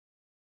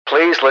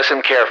Please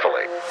listen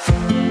carefully.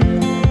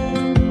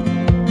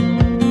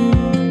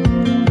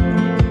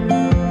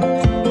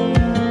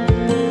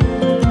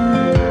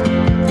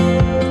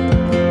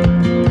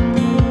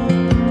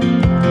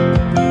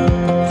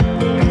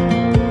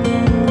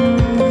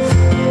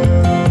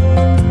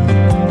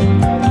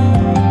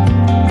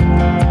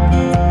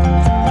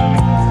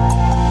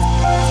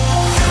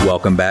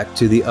 Welcome back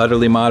to the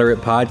Utterly Moderate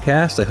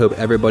Podcast. I hope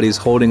everybody's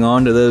holding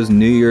on to those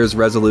New Year's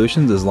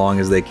resolutions as long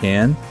as they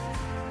can.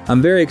 I'm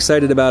very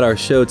excited about our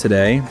show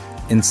today.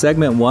 In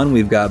segment 1,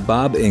 we've got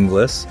Bob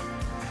Inglis,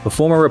 a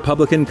former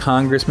Republican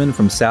congressman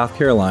from South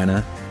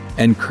Carolina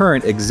and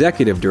current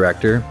executive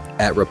director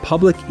at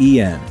Republic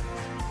EN,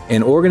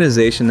 an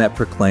organization that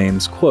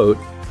proclaims, quote,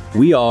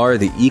 "We are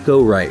the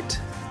eco-right.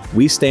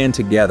 We stand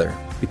together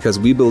because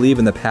we believe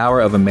in the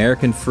power of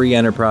American free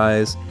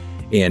enterprise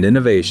and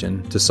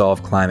innovation to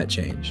solve climate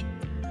change.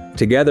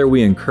 Together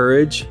we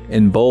encourage,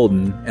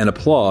 embolden, and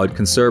applaud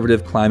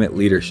conservative climate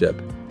leadership.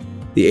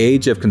 The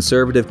age of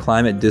conservative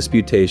climate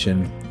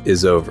disputation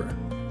is over."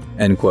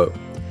 End quote.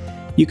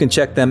 You can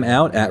check them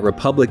out at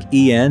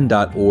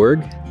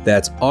republicen.org.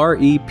 That's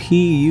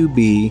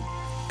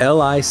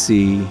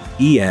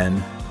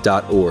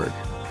REPUBLICEN.org.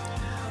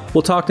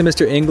 We'll talk to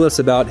Mr. Inglis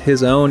about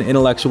his own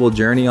intellectual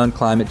journey on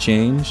climate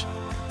change,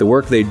 the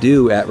work they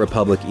do at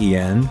Republic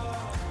EN,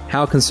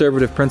 how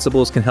conservative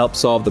principles can help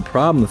solve the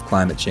problem of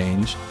climate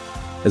change,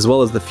 as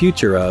well as the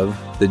future of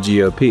the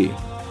GOP.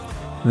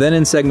 Then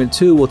in segment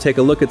 2, we'll take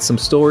a look at some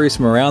stories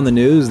from around the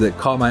news that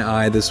caught my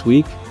eye this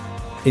week,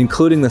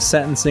 including the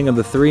sentencing of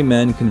the 3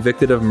 men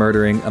convicted of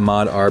murdering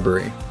Ahmaud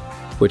Arbery,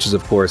 which is,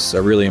 of course,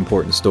 a really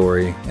important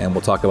story, and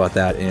we'll talk about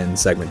that in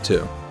segment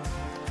 2.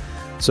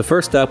 So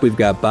first up, we've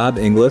got Bob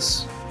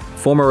Inglis,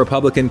 former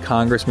Republican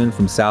congressman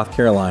from South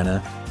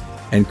Carolina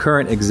and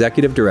current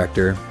executive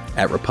director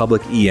at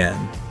Republic EN.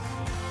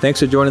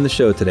 Thanks for joining the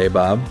show today,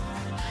 Bob.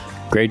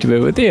 Great to be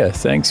with you.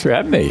 Thanks for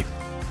having me.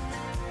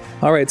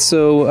 All right.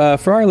 So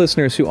for our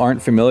listeners who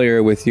aren't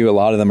familiar with you, a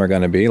lot of them are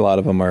going to be. A lot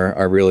of them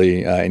are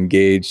really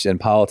engaged in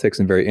politics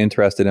and very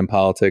interested in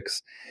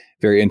politics,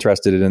 very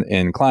interested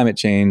in climate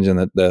change and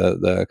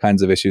the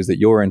kinds of issues that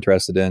you're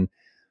interested in.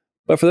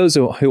 But for those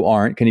who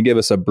aren't, can you give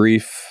us a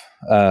brief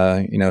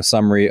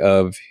summary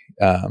of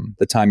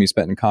the time you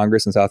spent in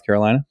Congress in South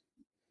Carolina?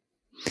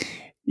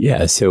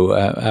 Yeah, so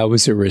I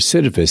was a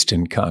recidivist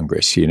in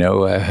Congress.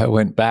 I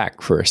went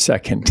back for a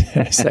second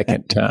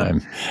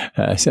time.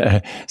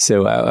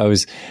 So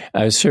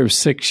I served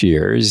 6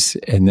 years,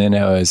 and then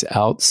I was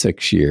out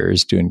 6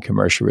 years doing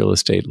commercial real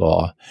estate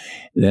law.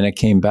 Then I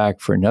came back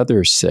for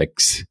another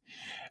 6.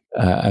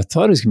 I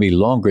thought it was going to be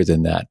longer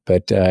than that,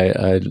 but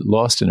I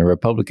lost in a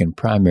Republican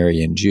primary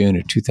in June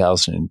of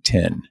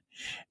 2010.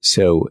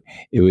 So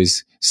it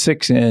was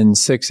 6 in,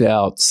 6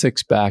 out,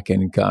 6 back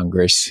in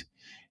Congress.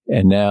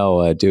 And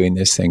now doing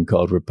this thing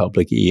called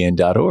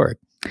republicen.org.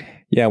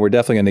 Yeah, we're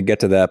definitely going to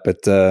get to that.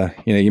 But,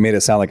 you made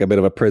it sound like a bit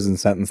of a prison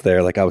sentence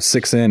there. Like I was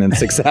 6 in and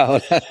 6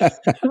 out.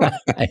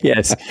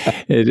 Yes,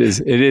 it is.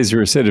 It is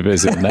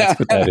recidivism. That's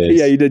what that is.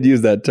 Yeah, you did use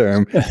that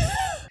term.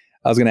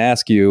 I was going to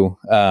ask you,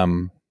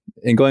 in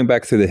going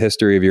back through the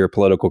history of your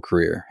political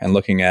career and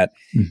looking at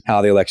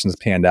how the elections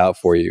panned out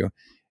for you,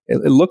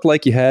 it looked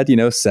like you had,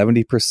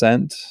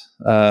 70%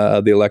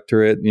 of the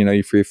electorate,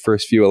 for your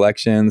first few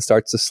elections,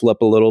 starts to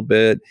slip a little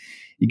bit.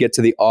 You get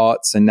to the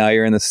aughts, and now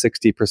you're in the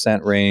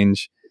 60%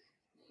 range.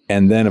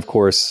 And then, of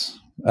course,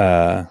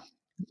 the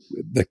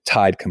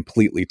tide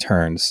completely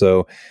turned.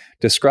 So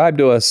describe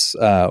to us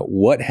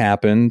what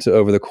happened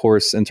over the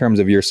course, in terms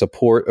of your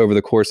support over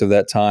the course of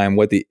that time,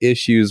 what the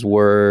issues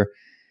were.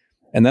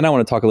 And then I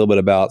want to talk a little bit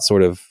about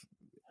sort of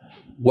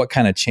what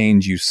kind of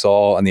change you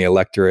saw in the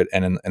electorate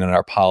and in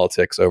our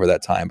politics over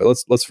that time. But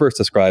let's first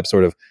describe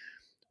sort of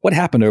what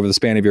happened over the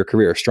span of your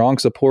career. Strong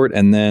support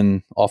and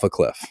then off a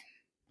cliff.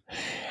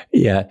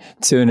 Yeah.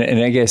 So, and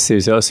I guess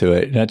there's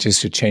also not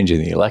just a change in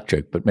the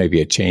electorate, but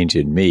maybe a change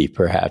in me,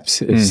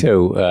 perhaps.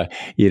 So,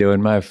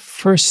 in my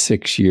first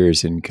 6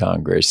 years in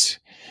Congress,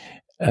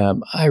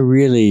 I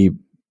really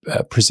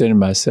presented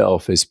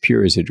myself as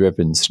pure as a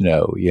driven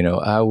snow.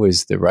 I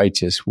was the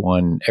righteous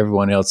one.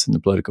 Everyone else in the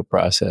political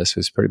process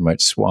was pretty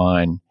much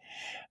swine.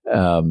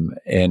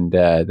 And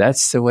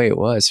that's the way it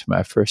was for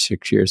my first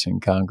 6 years in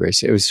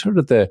Congress. It was sort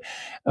of I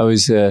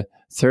was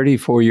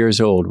 34 years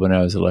old when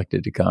I was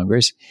elected to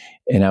Congress,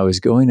 and I was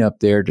going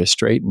up there to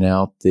straighten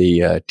out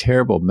the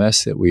terrible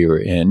mess that we were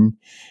in.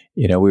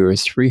 We were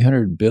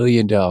 $300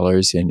 billion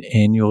in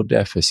annual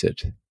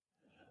deficit.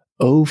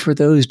 Oh, for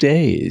those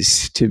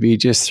days to be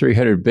just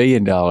 $300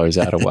 billion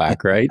out of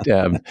whack, right?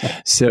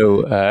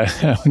 So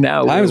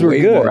now we're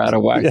way more out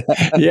of whack.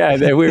 Yeah,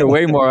 we were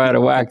way more out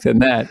of whack than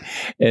that.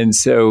 And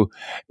so,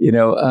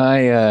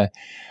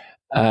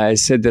 I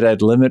said that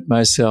I'd limit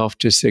myself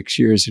to 6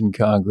 years in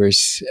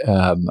Congress.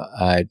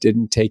 I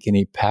didn't take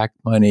any PAC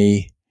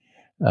money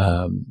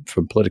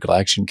from political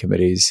action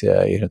committees,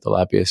 the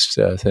lobbyist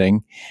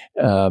thing.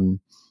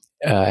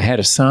 I had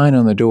a sign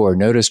on the door,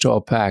 notice to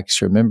all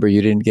PACs, remember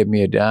you didn't give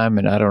me a dime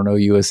and I don't owe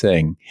you a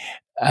thing.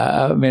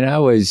 I mean, I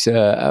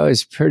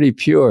was pretty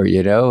pure,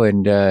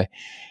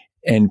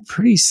 and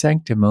pretty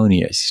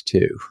sanctimonious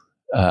too.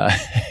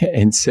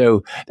 And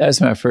so that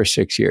was my first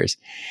 6 years.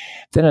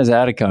 Then I was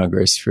out of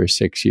Congress for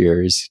 6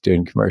 years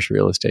doing commercial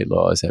real estate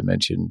law, as I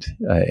mentioned,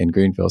 in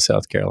Greenville,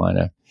 South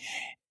Carolina,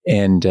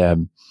 and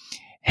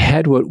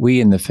had what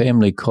we in the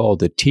family called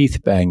the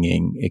teeth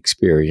banging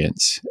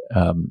experience.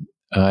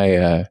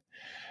 I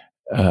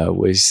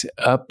was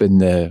up in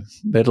the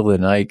middle of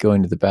the night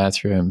going to the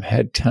bathroom,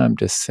 had time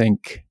to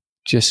think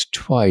just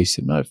twice.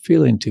 I'm not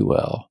feeling too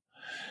well.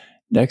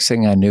 Next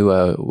thing I knew,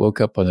 I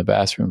woke up on the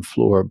bathroom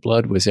floor.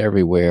 Blood was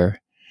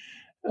everywhere.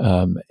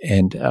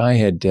 And I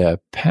had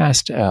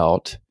passed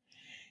out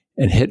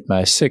and hit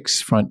my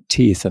 6 front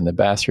teeth on the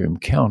bathroom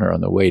counter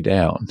on the way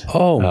down.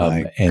 Oh,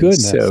 my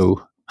goodness.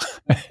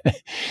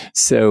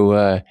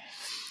 So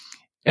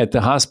at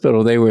the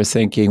hospital, they were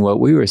thinking what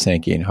we were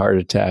thinking: heart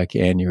attack,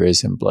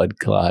 aneurysm, blood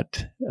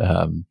clot.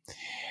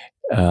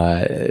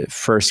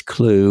 First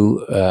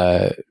clue,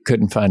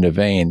 couldn't find a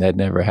vein. That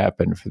never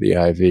happened for the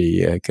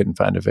IV. Couldn't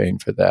find a vein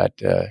for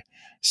that.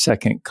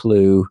 Second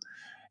clue,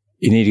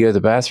 you need to go to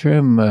the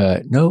bathroom?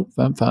 Nope,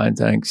 I'm fine,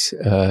 thanks.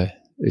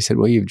 They said,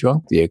 well, you've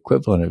drunk the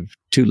equivalent of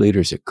 2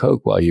 liters of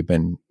Coke while you've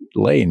been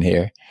laying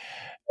here.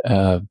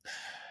 And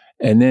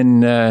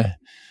then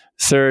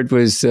third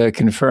was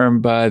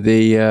confirmed by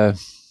the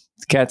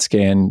CAT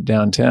scan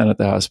downtown at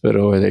the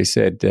hospital, where they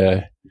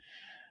said,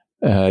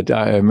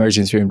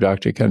 emergency room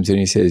doctor comes in,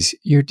 he says,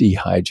 you're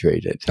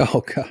dehydrated.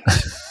 Oh,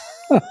 gosh.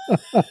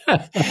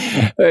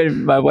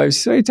 And my wife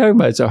said, what are you talking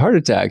about? It's a heart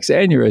attack,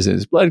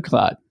 aneurysms, blood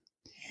clot.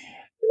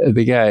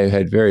 The guy who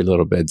had very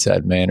little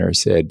bedside manner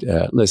said,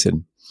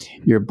 listen,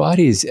 your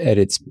body's at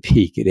its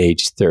peak at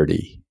age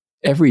 30.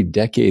 Every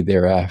decade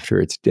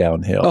thereafter, it's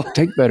downhill. Oh.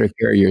 Take better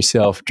care of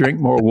yourself. Drink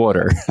more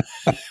water.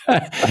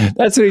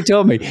 That's what he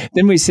told me.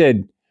 Then we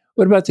said,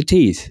 what about the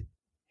teeth?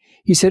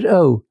 He said,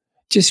 oh,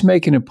 just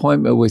make an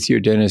appointment with your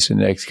dentist in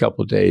the next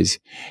couple of days.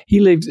 He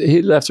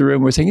left the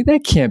room. We're thinking,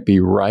 that can't be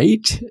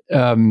right.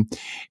 And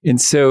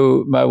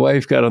so my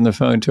wife got on the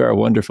phone to our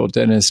wonderful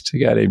dentist, a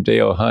guy named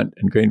Dale Hunt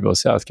in Greenville,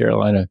 South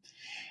Carolina.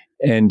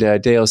 And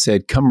Dale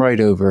said, come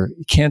right over.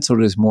 He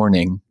canceled his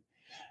morning,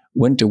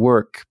 went to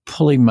work,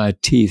 pulling my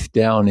teeth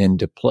down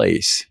into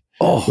place.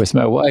 Oh. With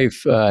my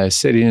wife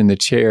sitting in the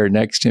chair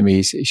next to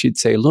me, she'd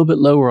say, a little bit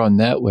lower on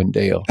that one,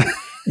 Dale.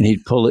 And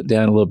he'd pull it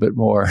down a little bit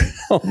more.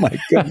 Oh, my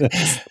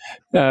goodness.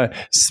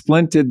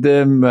 Splinted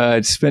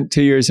them, spent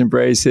 2 years in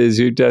braces.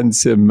 We've done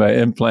some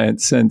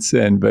implants since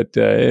then. But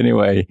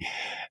anyway,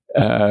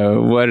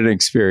 what an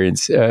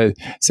experience.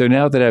 So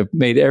now that I've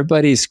made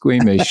everybody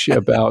squeamish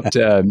about,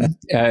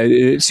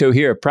 so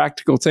here, a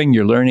practical thing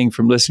you're learning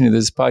from listening to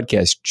this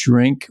podcast: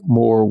 drink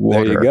more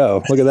water. There you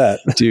go. Look at that.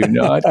 Do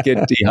not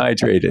get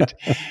dehydrated.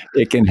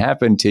 It can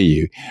happen to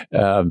you.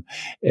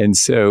 And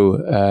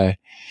so,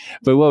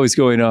 but what was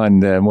going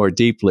on more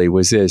deeply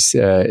was this.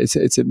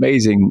 It's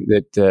amazing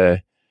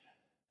that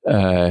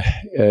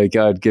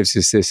God gives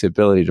us this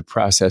ability to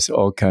process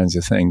all kinds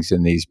of things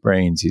in these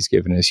brains He's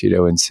given us,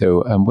 And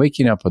so I'm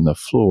waking up on the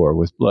floor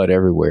with blood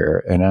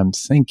everywhere, and I'm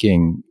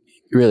thinking,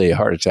 really, a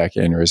heart attack,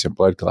 aneurysm,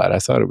 blood clot. I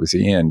thought it was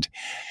the end.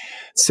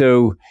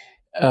 So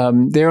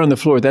there on the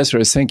floor, that's what I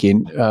was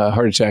thinking: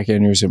 heart attack,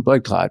 aneurysm,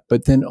 blood clot.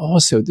 But then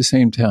also at the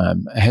same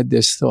time, I had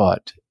this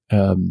thought.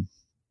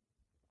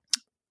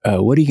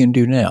 What are you going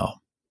to do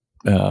now?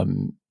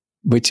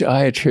 Which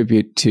I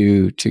attribute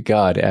to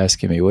God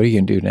asking me, what are you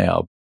going to do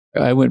now?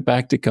 I went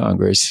back to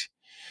Congress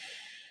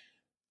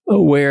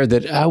aware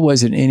that I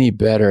wasn't any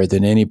better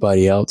than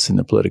anybody else in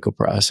the political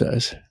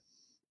process,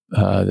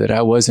 that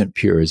I wasn't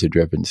pure as a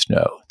driven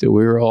snow, that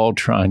we were all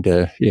trying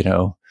to,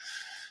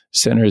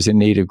 sinners in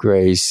need of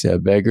grace,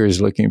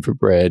 beggars looking for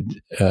bread,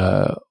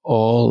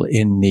 all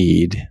in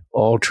need,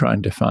 all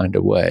trying to find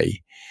a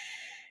way.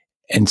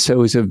 And so it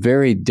was a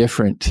very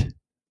different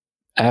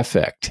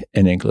affect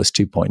in Inglis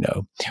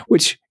 2.0,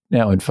 which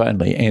now, and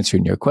finally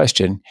answering your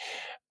question,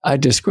 I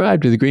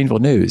described to the Greenville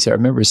News. I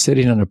remember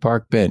sitting on a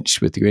park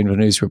bench with the Greenville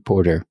News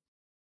reporter.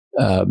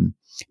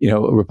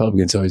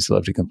 Republicans always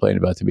love to complain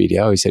about the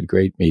media. I always had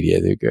great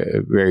media.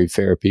 They're very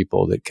fair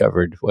people that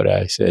covered what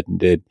I said and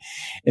did.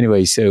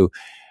 Anyway, so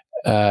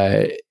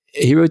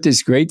he wrote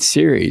this great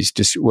series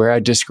where I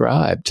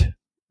described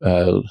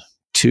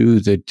to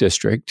the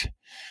district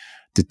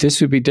that this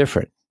would be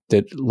different,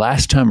 that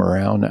last time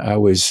around I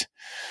was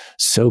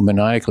so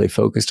maniacally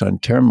focused on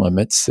term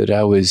limits that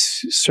I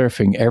was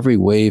surfing every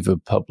wave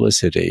of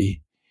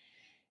publicity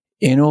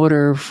in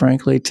order,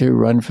 frankly, to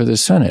run for the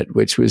Senate,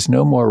 which was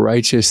no more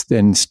righteous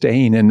than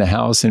staying in the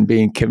House and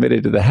being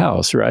committed to the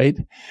House, right?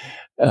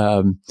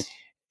 And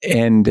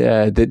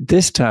that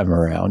this time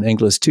around,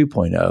 Inglis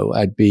 2.0,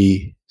 I'd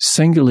be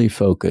singularly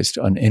focused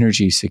on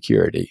energy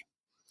security.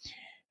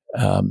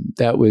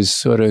 That was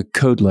sort of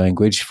code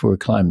language for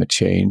climate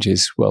change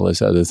as well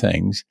as other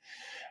things.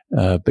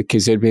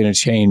 Because there'd been a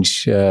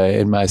change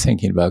in my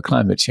thinking about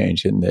climate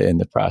change in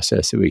the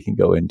process that we can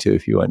go into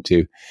if you want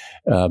to.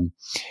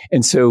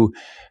 And so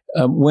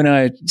when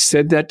I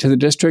said that to the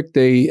district,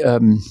 they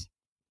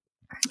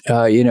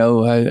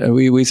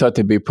We thought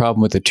there'd be a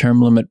problem with the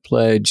term limit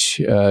pledge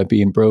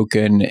being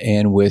broken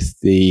and with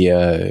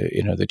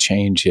the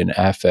change in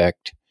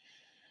affect.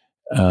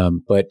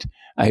 But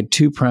I had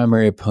two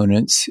primary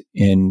opponents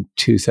in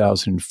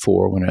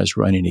 2004 when I was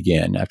running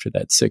again after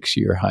that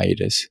 6-year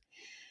hiatus.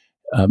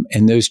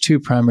 And those two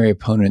primary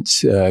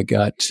opponents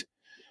got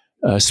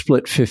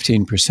split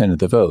 15% of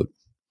the vote.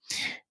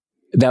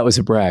 That was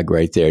a brag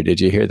right there. Did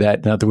you hear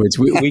that? In other words,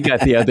 we got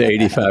the other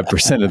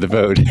 85% of the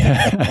vote.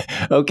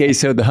 Okay,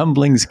 so the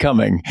humbling's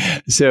coming.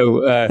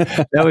 So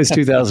that was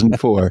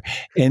 2004.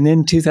 And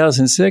then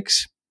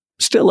 2006,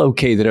 still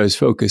okay that I was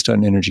focused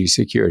on energy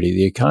security.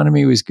 The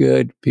economy was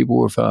good. People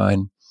were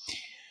fine.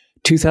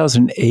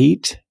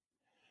 2008,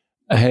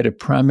 I had a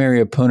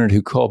primary opponent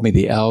who called me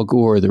the Al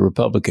Gore of the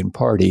Republican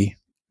Party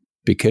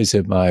because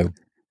of my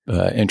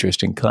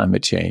interest in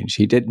climate change.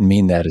 He didn't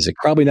mean that as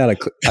probably not a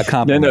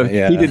compliment. No,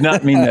 he did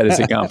not mean that as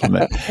a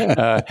compliment.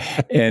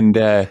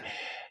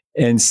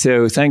 And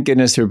so, thank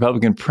goodness, the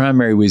Republican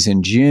primary was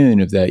in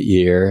June of that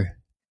year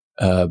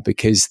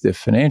because the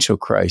financial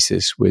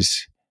crisis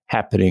was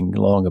happening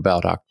long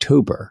about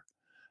October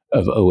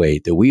of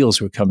 2008. The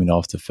wheels were coming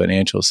off the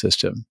financial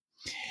system,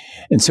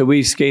 and so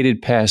we skated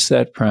past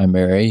that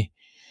primary.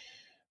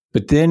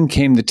 But then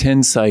came the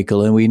 10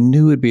 cycle, and we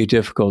knew it'd be a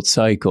difficult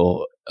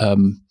cycle.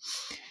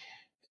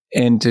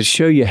 And to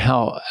show you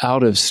how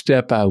out of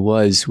step I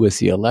was with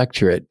the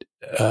electorate,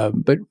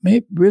 but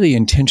really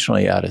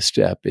intentionally out of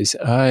step, is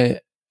I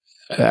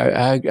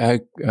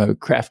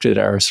crafted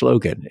our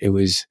slogan. It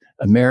was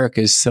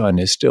 "America's sun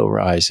is still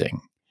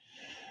rising."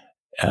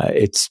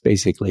 It's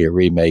basically a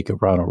remake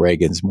of Ronald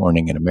Reagan's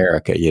 "Morning in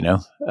America,"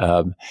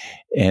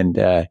 and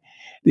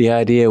the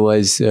idea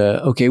was,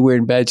 okay, we're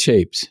in bad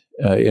shapes.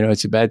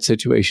 It's a bad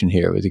situation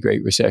here with the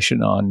Great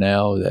Recession on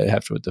now,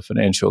 after the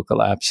financial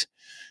collapse.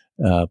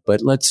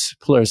 But let's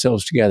pull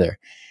ourselves together.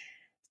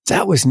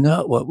 That was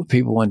not what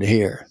people wanted to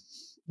hear.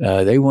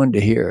 They wanted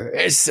to hear,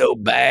 it's so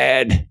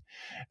bad.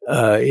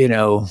 We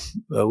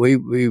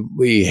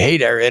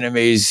hate our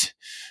enemies.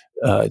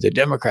 The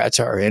Democrats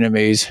are our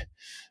enemies.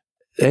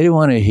 They didn't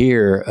want to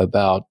hear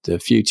about the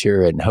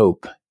future and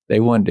hope. They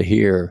wanted to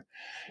hear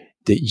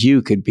that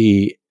you could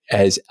be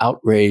as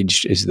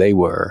outraged as they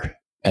were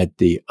at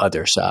the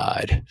other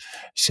side.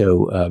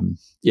 So,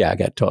 I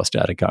got tossed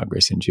out of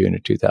Congress in June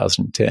of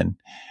 2010,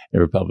 the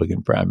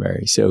Republican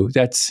primary. So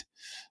that's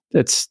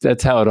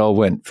how it all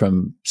went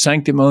from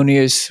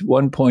sanctimonious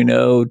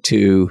 1.0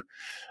 to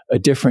a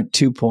different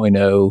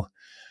 2.0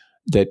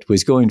 that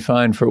was going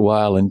fine for a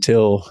while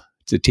until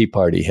the Tea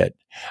Party hit.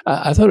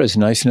 I thought it was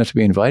nice enough to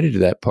be invited to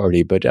that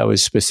party, but I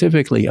was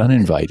specifically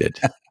uninvited.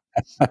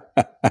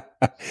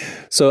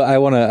 So I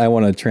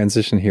want to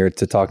transition here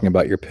to talking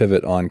about your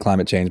pivot on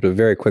climate change, but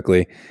very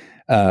quickly,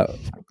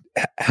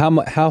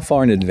 how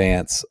far in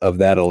advance of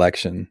that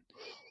election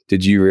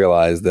did you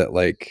realize that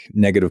like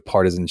negative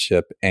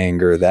partisanship,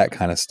 anger, that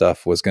kind of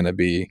stuff was going to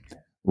be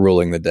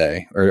ruling the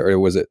day, or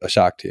was it a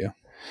shock to you?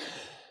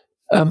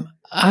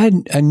 I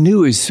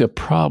knew it was a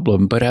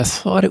problem, but I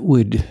thought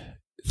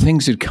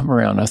things would come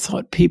around. I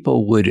thought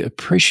people would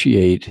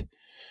appreciate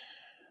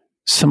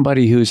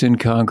somebody who's in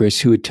Congress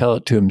who would tell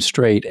it to them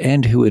straight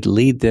and who would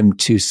lead them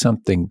to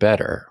something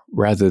better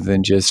rather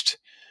than just,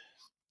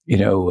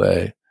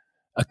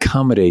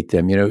 accommodate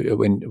them.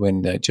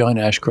 When John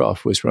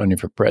Ashcroft was running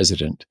for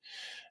president,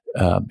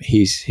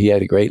 he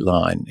had a great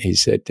line. He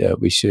said,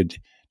 we should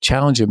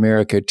challenge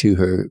America to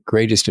her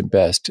greatest and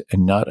best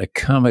and not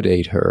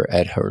accommodate her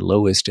at her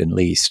lowest and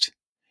least.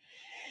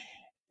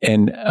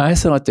 And I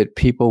thought that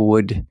people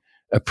would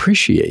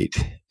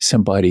appreciate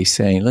somebody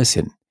saying,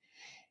 listen,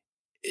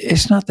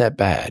 it's not that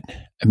bad.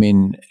 I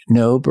mean,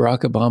 no,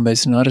 Barack Obama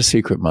is not a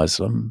secret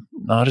Muslim,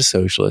 not a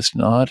socialist,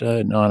 not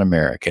a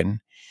non-American.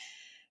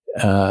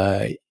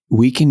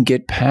 We can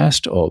get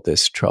past all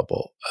this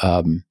trouble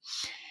and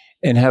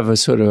have a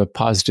sort of a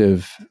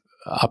positive,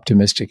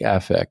 optimistic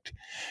affect.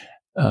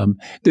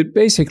 That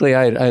basically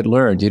I had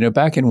learned,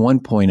 back in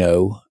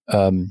 1.0,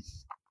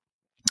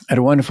 I had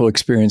a wonderful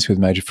experience with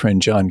my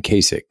friend John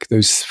Kasich.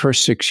 Those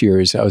first 6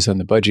 years, I was on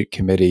the budget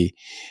committee,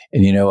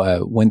 and I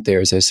went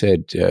there, as I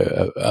said,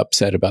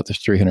 upset about the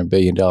 $300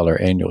 billion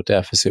annual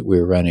deficit we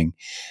were running.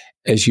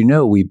 As you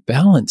know, we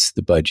balanced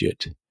the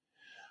budget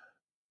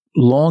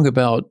long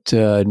about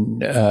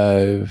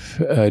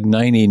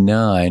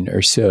 99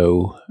 or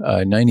so,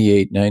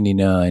 98,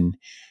 99.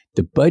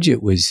 The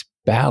budget was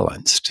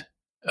balanced.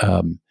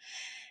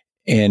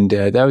 And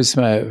that was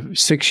my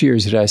 6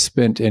 years that I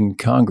spent in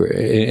Congress,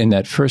 in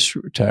that first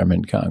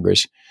retirement in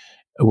Congress,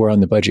 were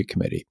on the budget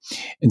committee.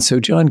 And so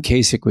John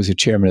Kasich was the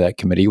chairman of that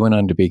committee. He went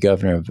on to be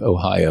governor of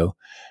Ohio.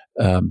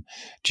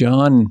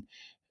 John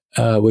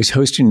was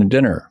hosting a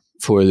dinner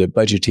for the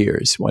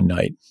budgeteers one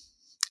night.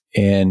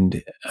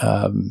 And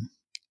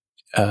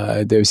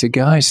there was a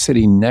guy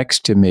sitting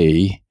next to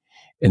me,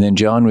 and then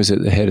John was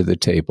at the head of the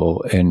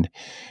table. And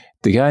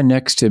the guy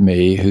next to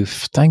me, who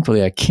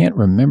thankfully I can't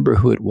remember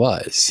who it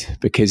was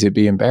because it'd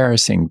be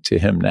embarrassing to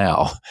him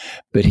now,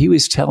 but he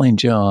was telling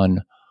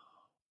John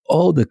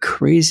all the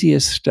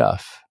craziest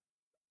stuff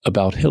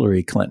about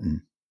Hillary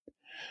Clinton.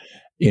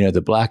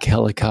 The black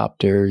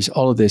helicopters,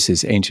 all of this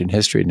is ancient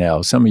history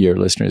now. Some of your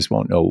listeners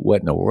won't know what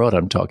in the world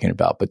I'm talking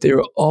about, but there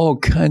are all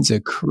kinds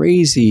of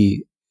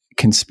crazy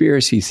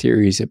conspiracy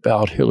theories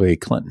about Hillary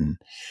Clinton,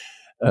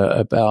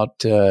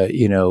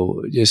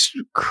 just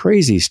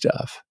crazy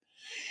stuff.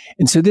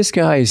 And so this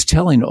guy is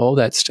telling all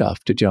that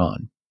stuff to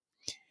John.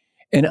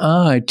 And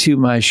I, to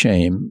my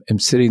shame, am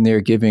sitting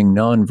there giving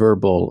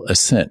nonverbal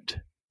assent,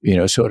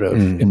 sort of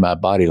in my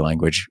body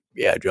language.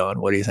 Yeah, John,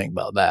 what do you think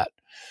about that?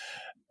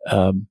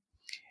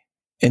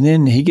 And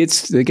then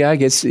the guy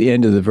gets to the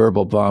end of the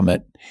verbal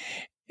vomit,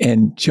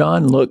 and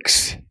John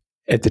looks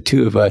at the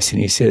two of us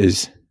and he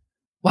says,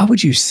 "Why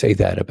would you say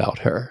that about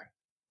her?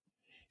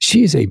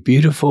 She is a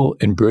beautiful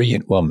and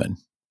brilliant woman.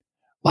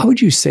 Why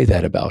would you say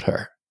that about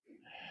her?"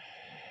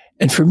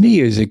 And for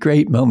me, it was a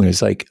great moment.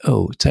 It's like,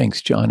 oh,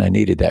 thanks, John. I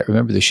needed that.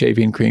 Remember the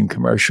shaving cream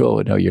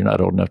commercial? No, you're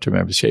not old enough to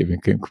remember the shaving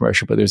cream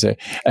commercial, but there's a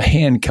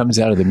hand comes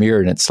out of the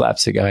mirror and it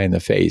slaps the guy in the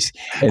face.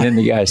 And then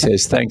the guy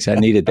says, "Thanks, I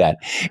needed that."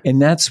 And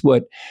that's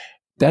what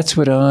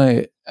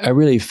I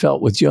really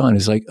felt with John,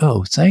 is like,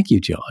 oh, thank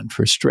you, John,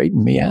 for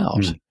straightening me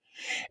out.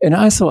 And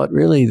I thought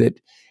really that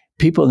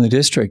people in the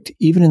district,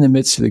 even in the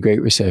midst of the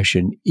Great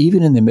Recession,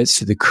 even in the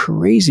midst of the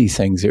crazy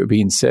things that were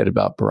being said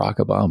about Barack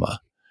Obama,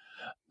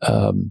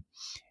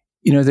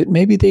 that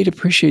maybe they'd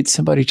appreciate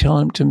somebody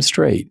telling them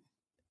straight.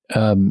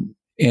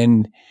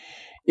 It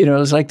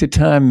was like the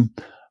time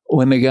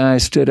when the guy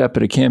stood up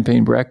at a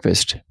campaign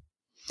breakfast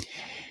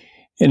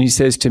and he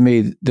says to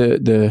me,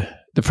 the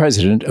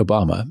President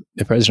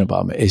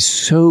Obama is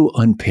so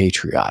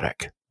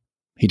unpatriotic.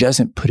 He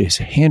doesn't put his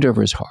hand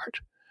over his heart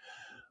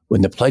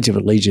when the Pledge of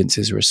Allegiance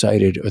is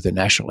recited or the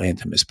national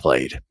anthem is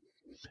played.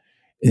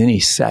 And then he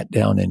sat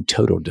down in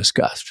total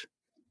disgust.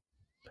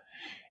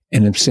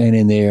 And I'm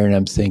standing there and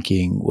I'm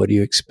thinking, what do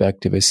you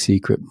expect of a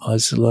secret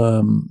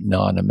Muslim,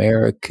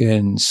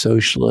 non-American,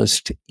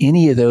 socialist?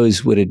 Any of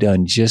those would have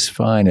done just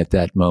fine at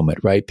that moment,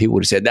 right? People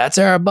would have said, "That's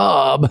our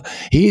Bob.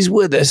 He's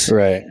with us."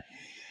 Right.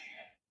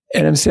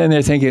 And I'm standing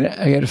there thinking,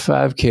 I got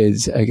 5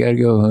 kids. I got to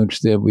go home to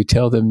them. We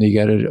tell them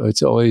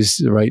it's always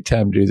the right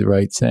time to do the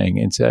right thing.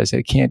 And so I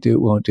said, can't do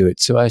it, won't do it.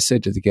 So I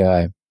said to the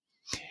guy,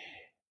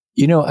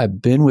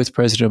 I've been with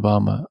President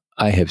Obama.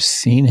 I have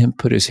seen him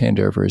put his hand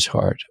over his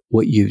heart.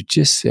 What you've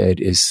just said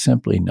is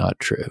simply not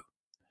true.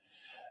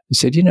 I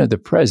said, the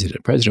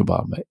President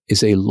Obama,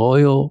 is a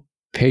loyal,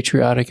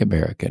 patriotic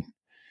American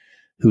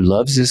who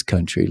loves his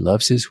country,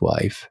 loves his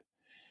wife,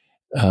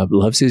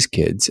 loves his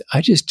kids.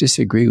 I just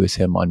disagree with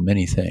him on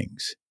many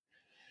things.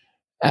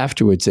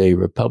 Afterwards, a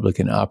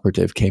Republican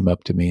operative came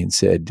up to me and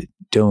said,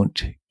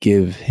 "Don't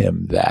give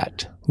him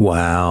that."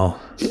 Wow.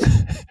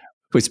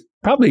 It was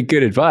probably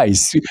good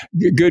advice,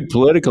 good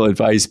political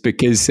advice,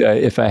 because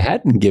if I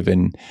hadn't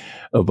given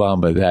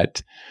Obama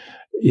that,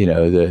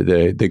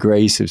 the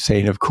grace of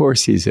saying, of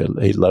course, he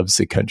loves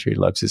the country,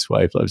 loves his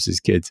wife, loves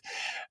his kids.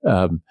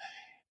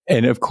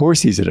 And of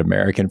course, he's an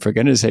American. For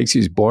goodness sakes, he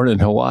was born in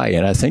Hawaii.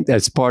 And I think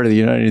that's part of the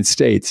United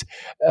States.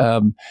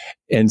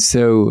 And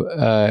so,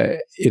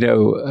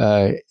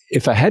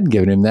 if I hadn't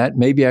given him that,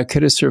 maybe I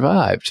could have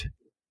survived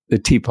the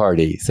Tea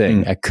Party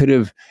thing. I could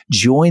have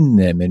joined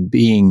them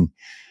in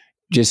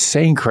just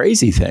saying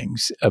crazy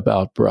things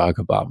about Barack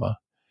Obama.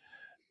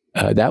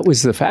 That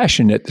was the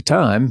fashion at the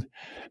time.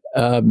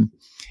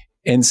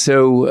 And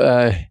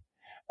so,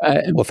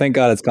 well, thank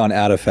God it's gone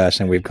out of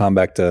fashion. We've gone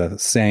back to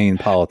sane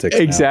politics.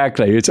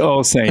 Exactly. Now. It's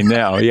all sane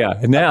now. Yeah.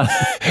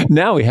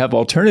 Now we have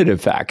alternative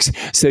facts.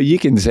 So you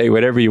can say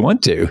whatever you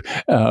want to.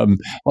 Well,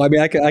 I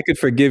mean, I could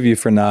forgive you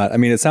for not. I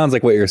mean, it sounds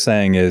like what you're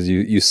saying is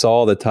you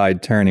saw the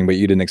tide turning, but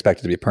you didn't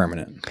expect it to be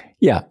permanent.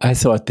 Yeah. I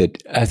thought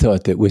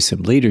that with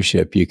some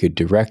leadership, you could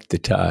direct the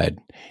tide.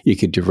 You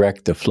could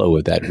direct the flow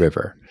of that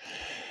river.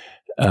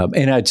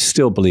 And I'd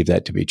still believe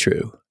that to be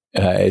true.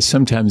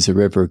 Sometimes the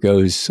river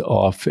goes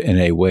off in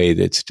a way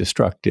that's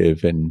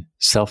destructive and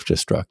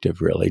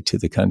self-destructive, really, to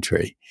the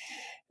country.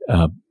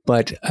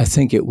 But I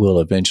think it will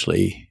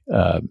eventually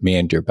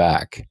meander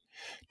back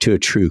to a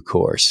true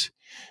course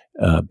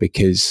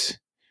because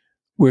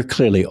we're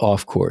clearly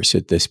off course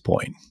at this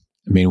point.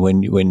 I mean,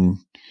 when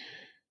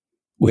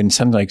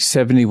something like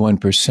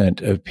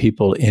 71% of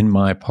people in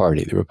my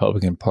party, the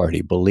Republican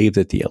Party, believe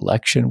that the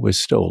election was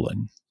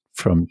stolen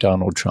from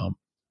Donald Trump,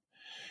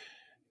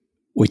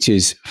 which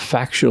is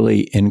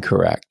factually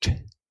incorrect,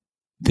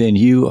 then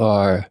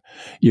you're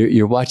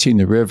watching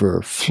the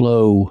river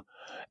flow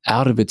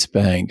out of its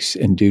banks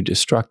and do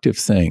destructive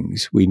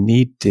things. We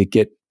need to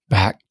get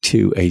back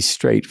to a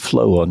straight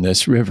flow on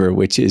this river,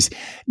 which is,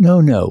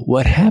 no,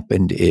 what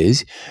happened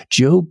is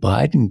Joe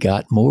Biden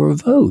got more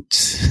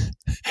votes.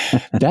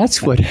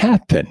 That's what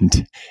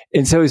happened.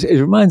 And so it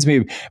reminds me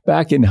of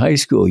back in high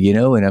school,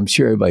 and I'm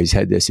sure everybody's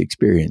had this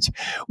experience.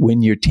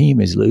 When your team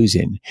is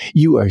losing,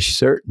 you are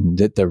certain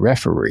that the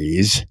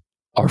referees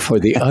are for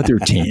the other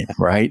team,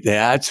 right?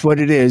 That's what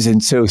it is.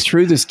 And so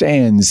through the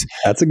stands,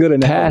 that's a good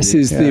analogy.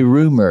 Passes the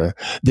rumor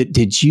that,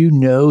 did you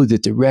know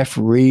that the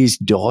referee's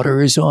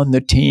daughter is on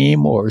the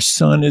team or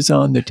son is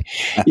on the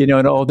team,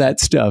 and all that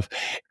stuff.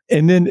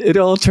 And then it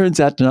all turns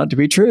out not to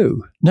be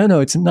true. No,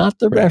 it's not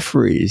the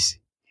referees.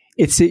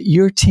 It's that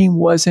your team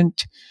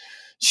wasn't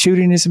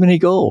shooting as many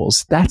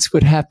goals. That's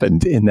what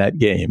happened in that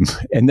game.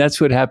 And that's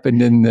what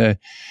happened in the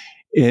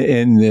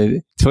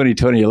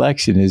 2020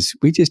 election is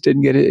we just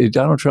didn't get it.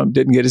 Donald Trump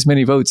didn't get as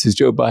many votes as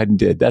Joe Biden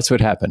did. That's what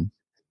happened.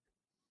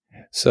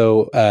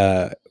 So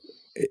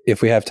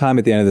if we have time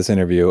at the end of this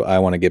interview, I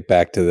want to get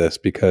back to this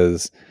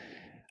because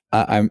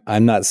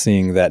I'm not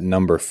seeing that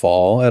number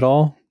fall at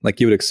all. Like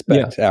you would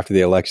expect after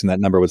the election, that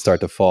number would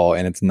start to fall,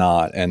 and it's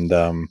not. And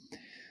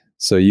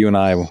so you and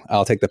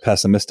I'll take the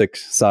pessimistic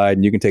side,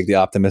 and you can take the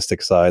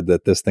optimistic side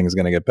that this thing's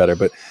going to get better.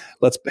 But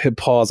let's hit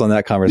pause on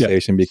that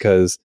conversation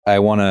because I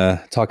want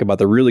to talk about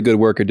the really good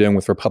work you're doing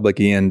with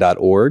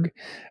republicen.org.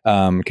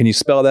 Can you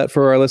spell that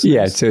for our listeners?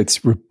 Yeah, so it's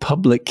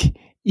republicen.org.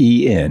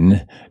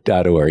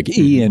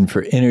 EN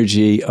for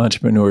energy,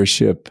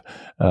 entrepreneurship,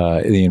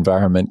 the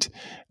environment.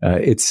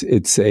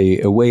 It's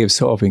a way of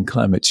solving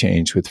climate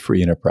change with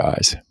free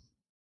enterprise.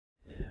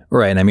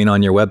 Right. And I mean,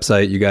 on your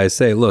website, you guys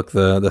say, look,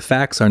 the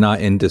facts are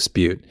not in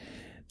dispute.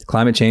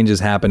 Climate change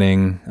is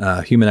happening.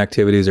 Human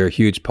activities are a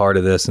huge part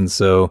of this. And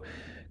so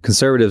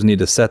conservatives need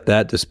to set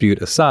that dispute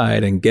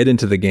aside and get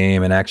into the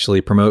game and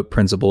actually promote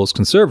principles,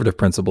 conservative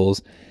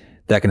principles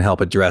that can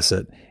help address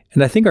it.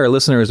 And I think our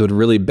listeners would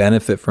really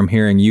benefit from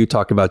hearing you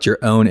talk about your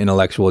own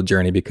intellectual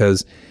journey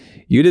because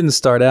you didn't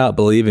start out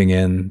believing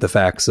in the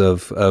facts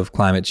of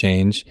climate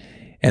change,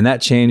 and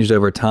that changed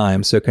over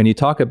time. So can you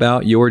talk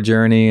about your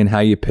journey and how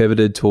you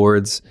pivoted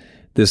towards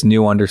this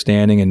new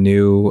understanding and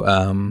new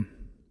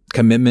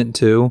commitment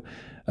to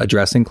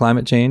addressing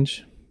climate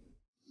change?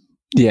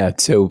 Yeah.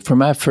 So for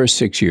my first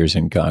 6 years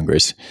in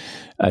Congress,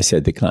 I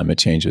said that climate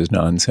change was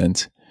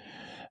nonsense.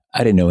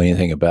 I didn't know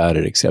anything about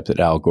it except that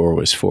Al Gore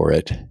was for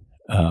it.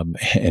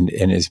 And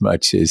as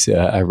much as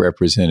I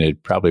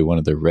represented probably one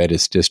of the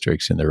reddest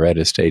districts in the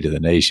reddest state of the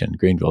nation,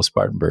 Greenville,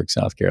 Spartanburg,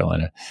 South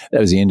Carolina,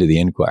 that was the end of the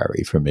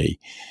inquiry for me.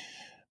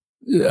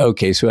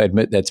 Okay, so I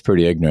admit that's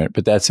pretty ignorant,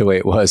 but that's the way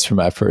it was for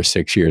my first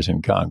 6 years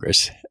in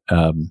Congress.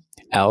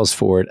 Al's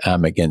for it,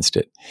 I'm against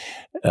it.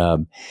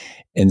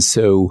 And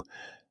so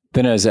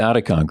then I was out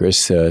of Congress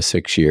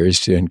 6 years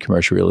doing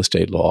commercial real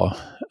estate law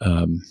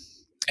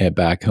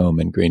back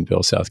home in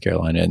Greenville, South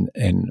Carolina.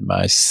 And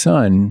my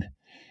son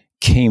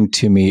came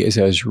to me as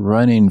I was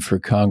running for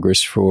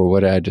Congress for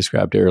what I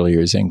described earlier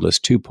as English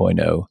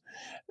 2.0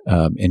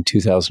 in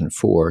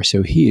 2004.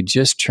 So he had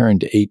just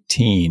turned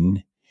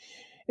 18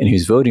 and he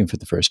was voting for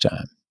the first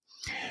time.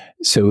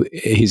 So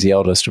he's the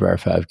eldest of our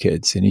 5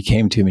 kids. And he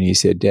came to me and he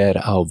said, "Dad,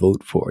 I'll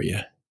vote for you,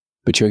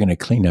 but you're going to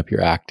clean up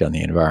your act on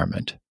the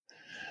environment."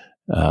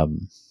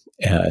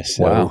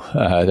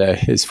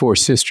 His 4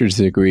 sisters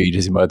agreed,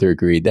 his mother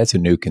agreed. That's a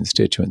new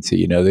constituency.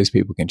 You know, those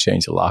people can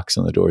change the locks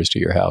on the doors to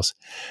your house.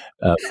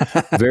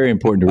 Very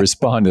important to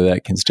respond to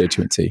that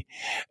constituency.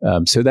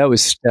 So that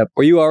was step.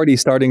 Were you already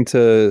starting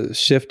to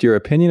shift your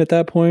opinion at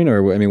that point?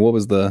 Or, I mean, what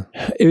was the...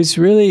 It was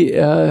really,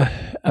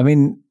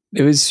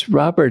 it was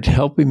Robert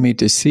helping me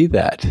to see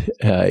that,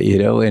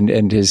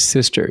 and his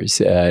sisters,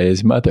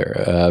 his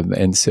mother.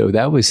 And so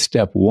that was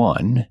step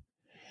 1.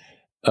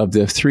 Of a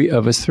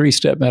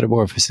 3-step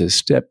metamorphosis.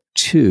 Step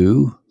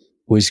 2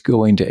 was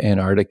going to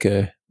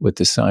Antarctica with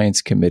the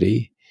science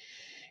committee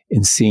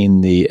and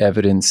seeing the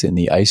evidence in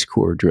the ice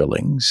core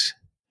drillings.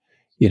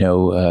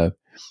 A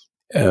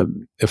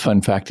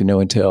fun fact to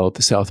know and tell,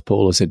 the South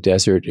Pole is a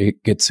desert.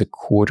 It gets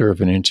 1/4 of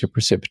an inch of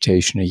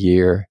precipitation a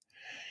year.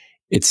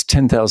 It's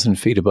 10,000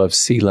 feet above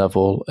sea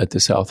level at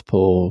the South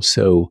Pole.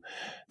 So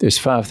there's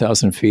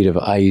 5,000 feet of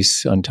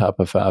ice on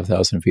top of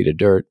 5,000 feet of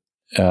dirt.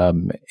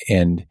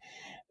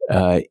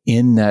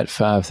 In that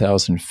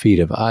 5,000 feet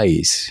of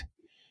ice,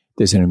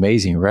 there's an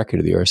amazing record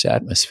of the Earth's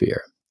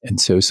atmosphere. And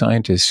so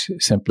scientists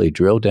simply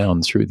drill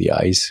down through the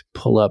ice,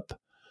 pull up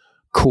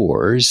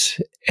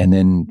cores, and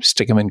then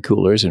stick them in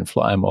coolers and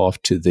fly them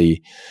off to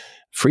the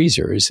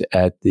freezers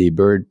at the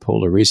Byrd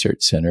Polar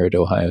Research Center at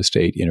Ohio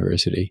State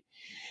University.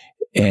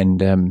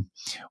 And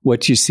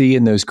what you see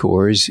in those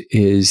cores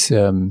is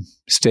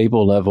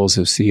stable levels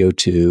of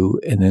CO2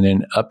 and then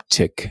an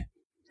uptick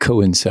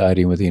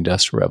coinciding with the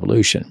Industrial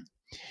Revolution.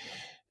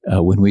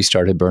 When we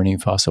started burning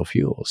fossil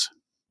fuels.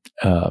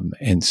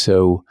 And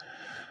so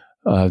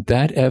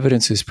that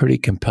evidence is pretty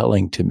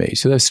compelling to me.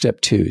 So that's step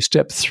 2.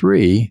 Step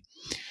 3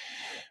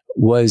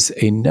 was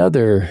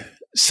another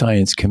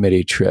science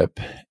committee trip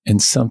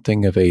and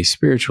something of a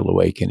spiritual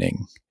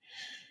awakening,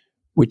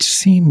 which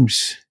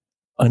seems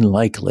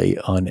unlikely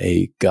on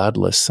a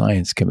godless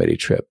science committee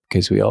trip,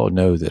 because we all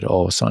know that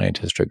all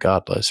scientists are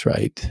godless,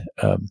 right?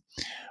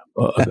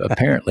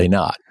 Apparently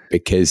not,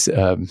 because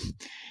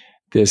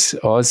this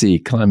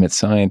Aussie climate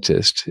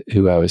scientist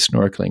who I was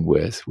snorkeling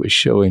with was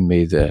showing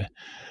me the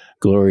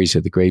glories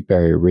of the Great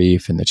Barrier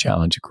Reef and the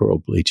challenge of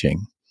coral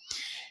bleaching.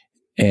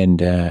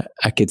 And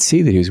I could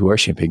see that he was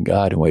worshiping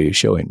God in what he was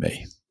showing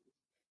me.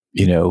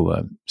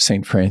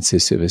 St.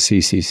 Francis of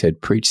Assisi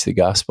said, "Preach the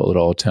gospel at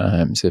all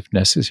times. If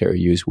necessary,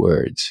 use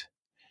words."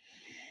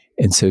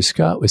 And so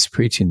Scott was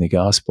preaching the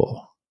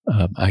gospel.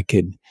 I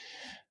could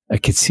I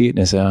could see it in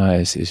his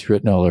eyes. It's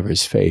written all over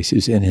his face. It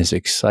was in his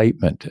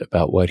excitement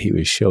about what he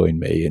was showing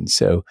me. And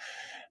so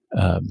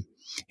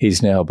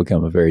he's now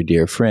become a very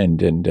dear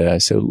friend.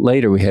 And so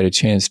later we had a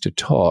chance to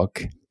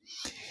talk.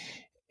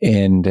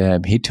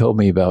 And he told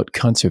me about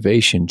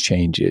conservation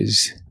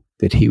changes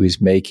that he was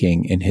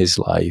making in his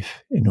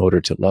life in order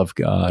to love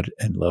God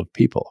and love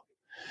people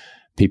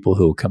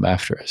who will come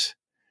after us.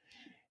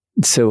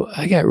 So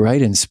I got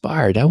right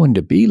inspired. I wanted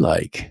to be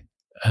like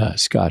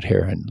Scott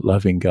Herren,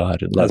 loving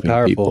God and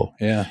loving people.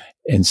 Yeah.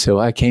 And so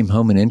I came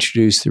home and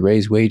introduced the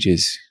Raise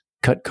Wages,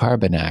 Cut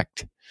Carbon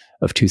Act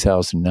of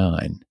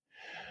 2009.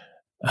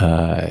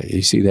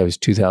 You see, that was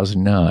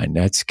 2009.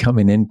 That's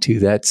coming into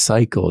that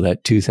cycle,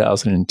 that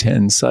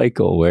 2010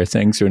 cycle where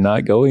things are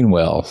not going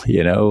well,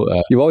 you know.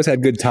 You've always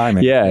had good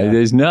timing. Yeah,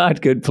 there's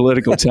not good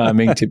political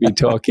timing to be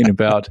talking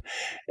about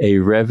a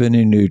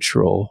revenue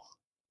neutral,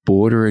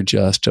 border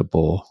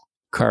adjustable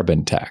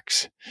carbon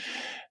tax.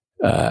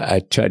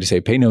 I tried to say,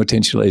 pay no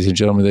attention, ladies and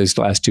gentlemen, to those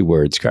last two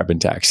words, carbon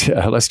tax.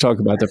 Let's talk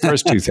about the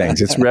first two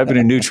things. It's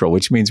revenue neutral,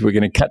 which means we're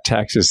going to cut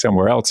taxes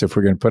somewhere else if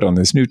we're going to put on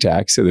this new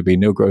tax, so there'll be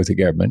no growth of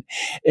government.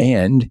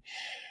 And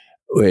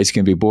it's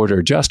going to be border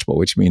adjustable,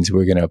 which means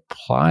we're going to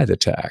apply the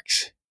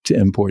tax to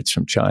imports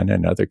from China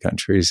and other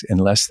countries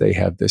unless they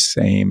have the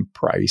same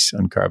price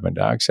on carbon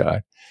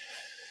dioxide.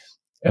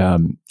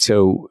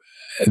 So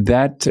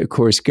that, of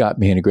course, got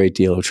me in a great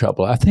deal of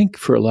trouble. I think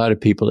for a lot of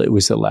people, it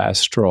was the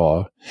last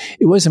straw.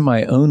 It wasn't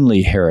my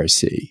only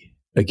heresy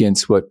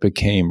against what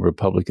became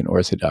Republican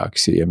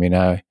orthodoxy. I mean,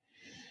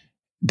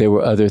 there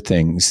were other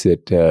things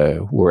that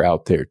were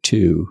out there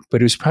too,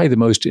 but it was probably the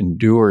most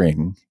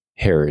enduring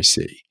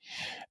heresy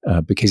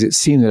because it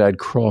seemed that I'd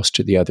crossed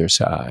to the other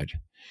side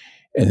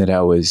and that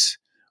I was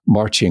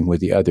marching with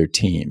the other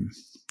team.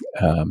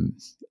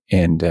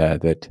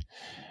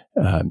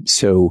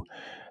 So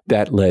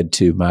that led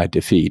to my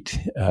defeat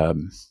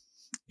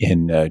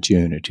in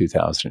June of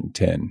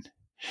 2010.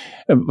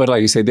 But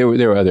like I say, there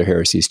were other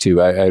heresies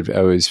too. I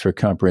was for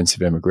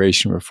comprehensive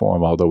immigration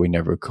reform, although we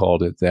never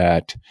called it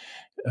that.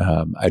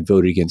 I'd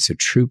voted against a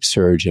troop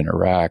surge in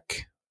Iraq.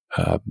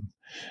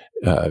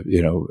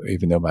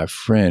 Even though my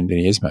friend, and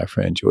he is my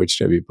friend, George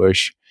W.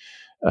 Bush,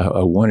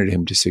 I wanted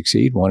him to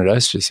succeed, wanted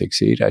us to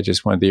succeed. I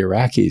just wanted the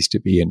Iraqis to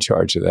be in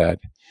charge of that.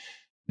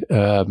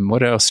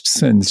 What else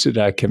sins did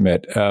I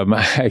commit?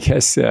 I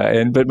guess,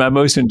 but my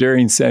most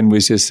enduring sin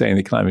was just saying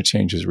that climate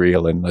change is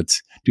real and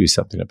let's do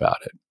something about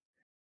it.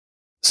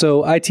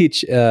 So I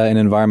teach an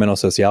environmental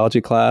sociology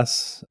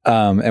class,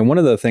 and one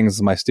of the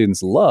things my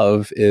students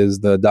love is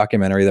the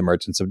documentary The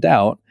Merchants of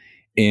Doubt,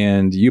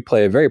 and you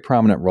play a very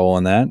prominent role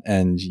in that,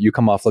 and you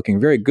come off looking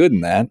very good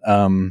in that.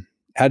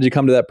 How did you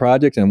come to that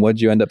project, and what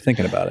did you end up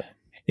thinking about it?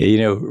 You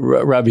know,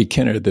 Robbie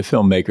Kenner, the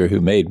filmmaker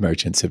who made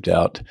Merchants of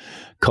Doubt,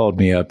 called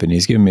me up and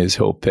he's giving me this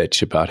whole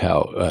pitch about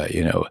how,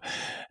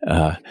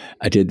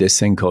 I did this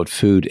thing called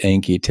Food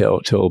Inc. He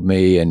told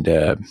me, and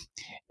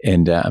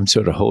I'm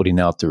sort of holding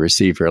out the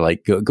receiver,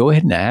 like, go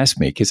ahead and ask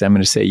me, because I'm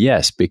going to say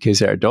yes,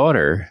 because our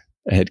daughter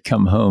had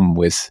come home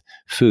with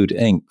Food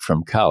Inc.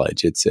 from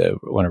college. It's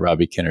one of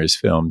Robbie Kenner's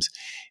films,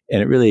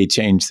 and it really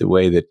changed the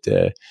way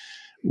that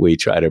we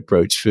try to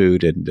approach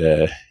food,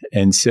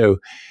 and so.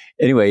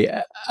 Anyway,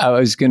 I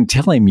was going to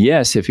tell him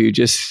yes if he would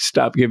just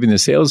stop giving the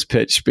sales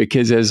pitch,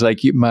 because I was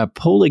like, my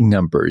polling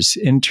numbers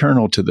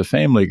internal to the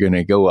family are going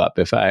to go up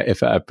if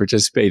I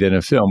participate in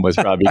a film with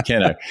Robbie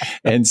Kenner.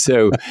 And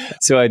so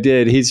I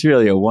did. He's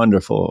really a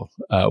wonderful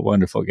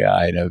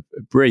guy and a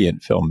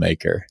brilliant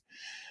filmmaker.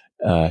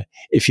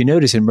 If you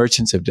notice in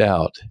Merchants of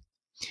Doubt,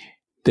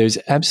 there's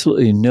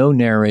absolutely no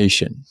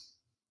narration.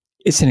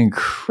 It's an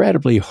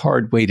incredibly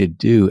hard way to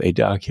do a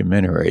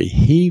documentary.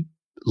 He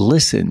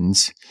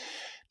listens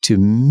to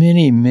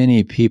many,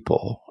 many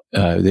people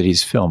that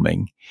he's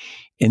filming.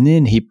 And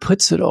then he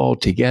puts it all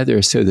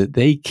together so that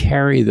they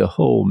carry the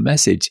whole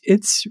message.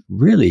 It's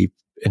really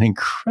an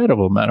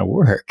incredible amount of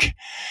work.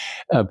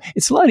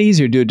 It's a lot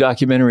easier to do a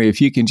documentary if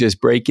you can just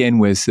break in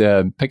with,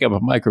 pick up a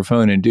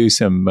microphone and do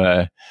some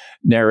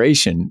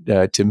narration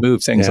to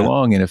move things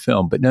along in a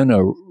film. But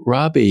no,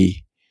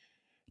 Robbie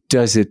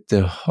does it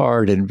the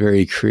hard and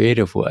very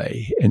creative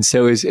way. And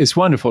so it's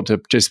wonderful to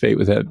participate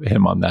with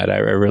him on that. I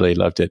really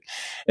loved it.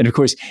 And of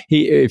course,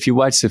 if you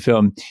watch the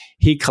film,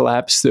 he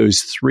collapsed those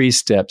 3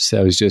 steps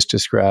I was just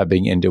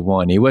describing into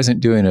one. He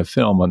wasn't doing a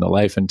film on the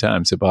life and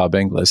times of Bob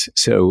Inglis.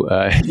 So,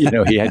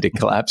 he had to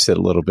collapse it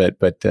a little bit.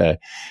 But it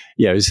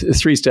was a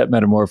 3-step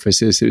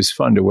metamorphosis. It was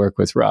fun to work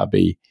with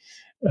Robbie.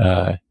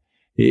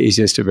 He's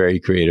just a very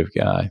creative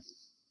guy.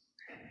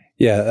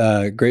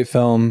 Yeah, great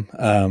film.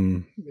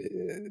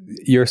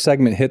 Your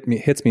segment hits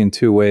me in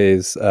 2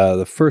 ways.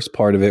 The first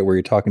part of it, where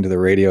you're talking to the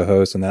radio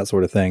host and that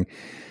sort of thing,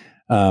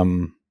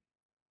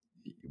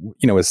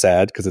 is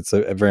sad because it's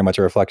very much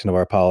a reflection of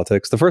our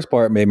politics. The first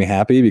part made me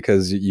happy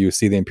because you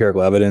see the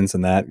empirical evidence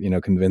and that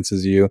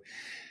convinces you.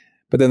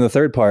 But then the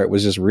third part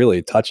was just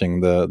really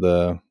touching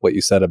the what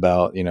you said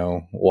about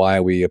why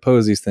we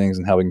oppose these things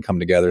and how we can come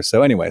together.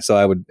 So anyway,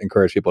 I would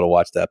encourage people to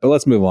watch that. But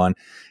let's move on.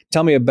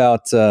 Tell me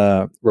about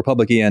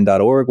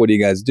republicen.org. What are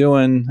you guys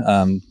doing?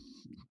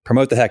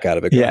 promote the heck out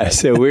of it. Yeah,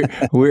 so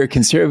we're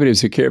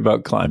conservatives who care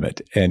about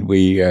climate, and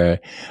we are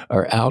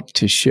out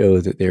to show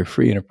that there are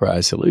free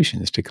enterprise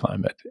solutions to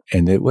climate,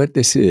 and that what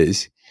this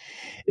is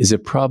a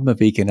problem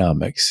of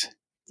economics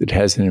that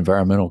has an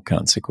environmental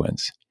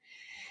consequence.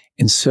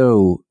 And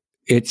so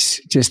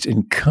it's just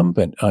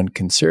incumbent on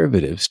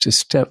conservatives to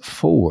step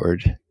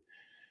forward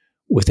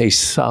with a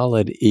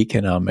solid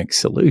economic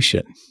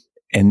solution.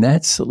 And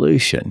that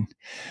solution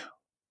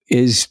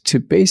is to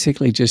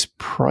basically just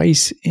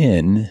price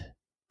in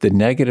the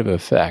negative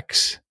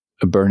effects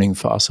of burning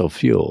fossil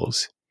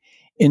fuels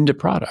into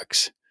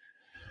products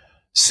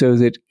so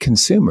that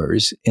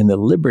consumers, in the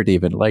liberty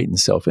of enlightened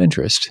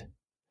self-interest,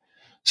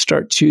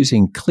 start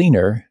choosing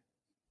cleaner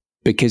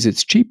because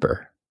it's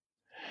cheaper.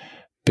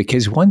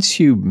 Because once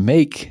you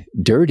make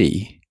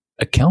dirty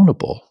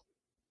accountable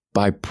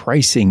by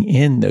pricing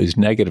in those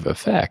negative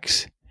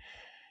effects,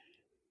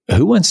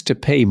 who wants to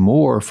pay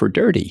more for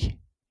dirty?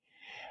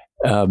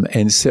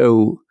 And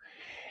so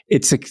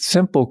it's a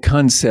simple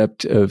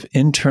concept of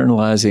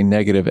internalizing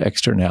negative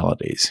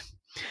externalities.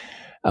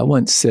 I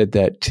once said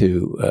that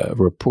to a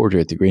reporter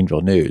at the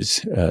Greenville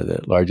News,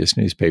 the largest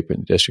newspaper in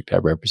the district I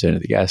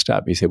represented. The guy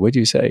stopped me. He said, "What'd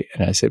you say?"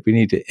 And I said, "We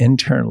need to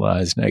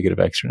internalize negative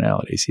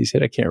externalities." He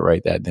said, "I can't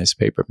write that in this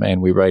paper,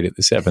 man. We write at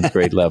the 7th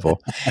grade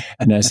level."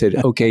 And I said,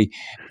 "Okay,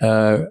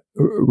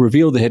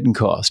 reveal the hidden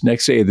cost."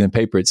 Next day in the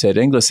paper, it said,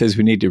 "Inglis says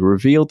we need to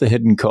reveal the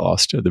hidden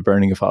cost of the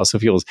burning of fossil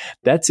fuels."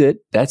 That's it.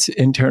 That's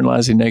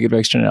internalizing negative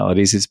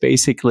externalities. It's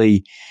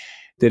basically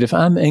that if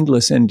I'm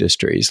Inglis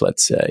Industries,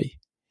 let's say,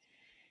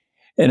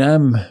 and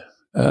I'm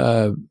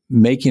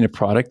making a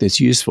product that's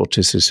useful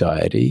to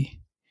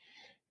society,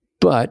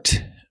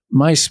 but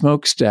my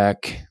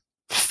smokestack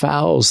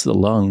fouls the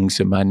lungs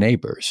of my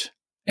neighbors,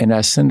 and I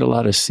send a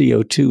lot of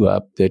CO2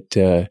 up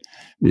that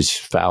is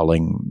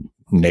fouling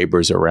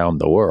neighbors around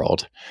the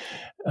world.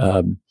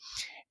 Now,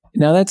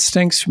 that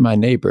stinks for my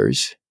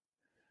neighbors,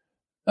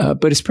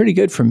 but it's pretty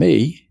good for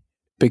me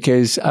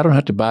because I don't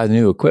have to buy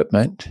new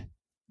equipment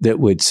that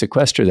would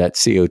sequester that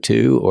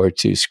CO2 or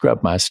to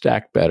scrub my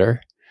stack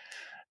better.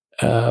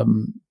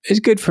 It's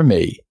good for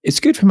me. It's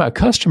good for my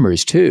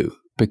customers too,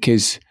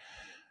 because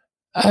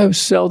I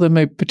sell them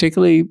a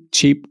particularly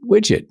cheap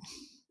widget,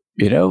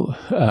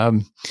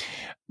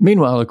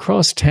 Meanwhile,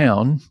 across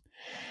town,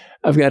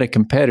 I've got a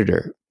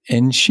competitor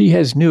and she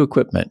has new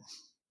equipment.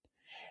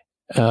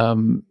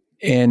 And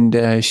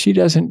she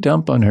doesn't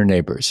dump on her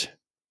neighbors,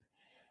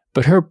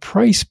 but her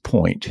price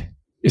point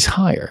is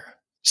higher.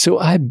 So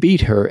I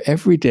beat her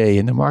every day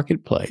in the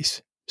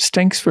marketplace.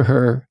 Stinks for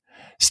her,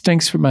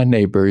 stinks for my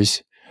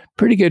neighbors.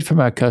 Pretty good for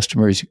my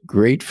customers,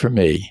 great for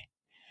me.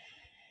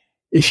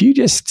 If you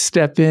just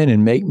step in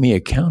and make me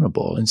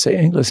accountable and say,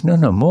 Inglis,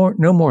 no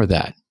more of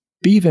that.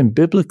 Be even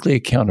biblically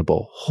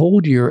accountable.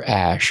 Hold your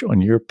ash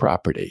on your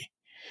property.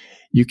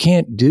 You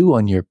can't do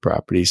on your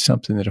property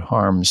something that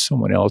harms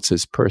someone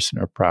else's person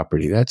or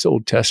property. That's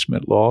Old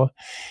Testament law.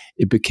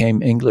 It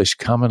became English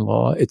common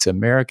law. It's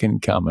American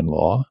common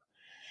law.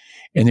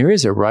 And there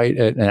is a right,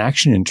 an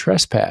action in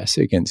trespass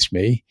against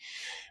me.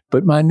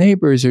 But my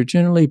neighbors are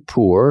generally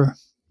poor,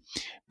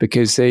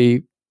 because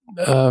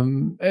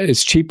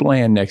it's cheap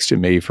land next to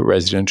me for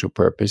residential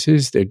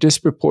purposes. They're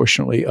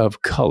disproportionately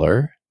of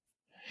color,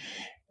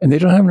 and they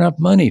don't have enough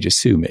money to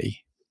sue me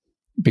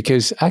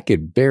because I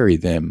could bury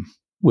them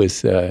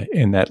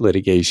in that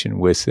litigation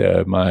with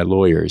my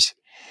lawyers.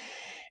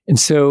 And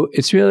so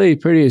it's really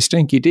pretty a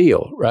stinky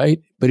deal, right?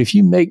 But if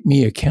you make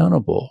me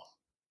accountable,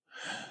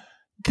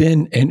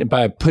 then, and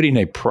by putting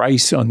a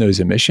price on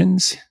those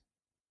emissions,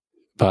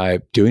 by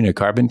doing a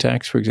carbon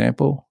tax, for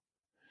example,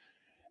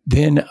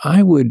 then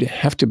I would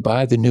have to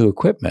buy the new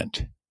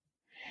equipment.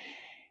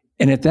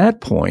 And at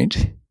that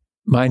point,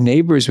 my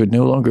neighbors would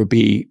no longer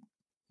be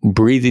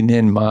breathing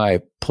in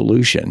my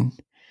pollution.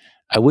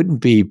 I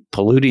wouldn't be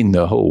polluting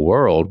the whole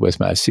world with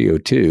my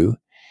CO2.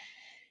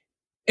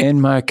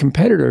 And my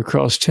competitor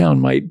across town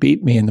might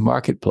beat me in the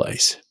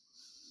marketplace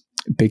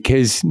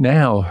because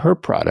now her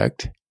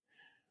product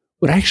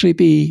would actually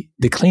be,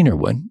 the cleaner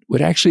one,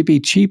 would actually be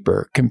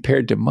cheaper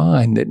compared to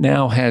mine that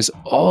now has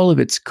all of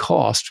its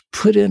cost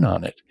put in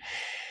on it.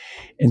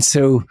 And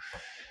so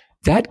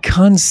that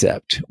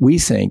concept, we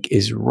think,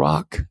 is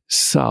rock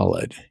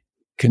solid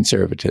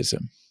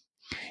conservatism.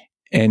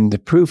 And the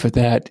proof of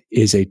that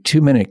is a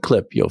 2-minute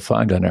clip you'll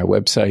find on our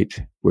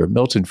website where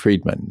Milton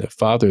Friedman, the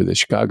father of the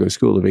Chicago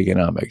School of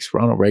Economics,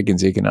 Ronald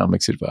Reagan's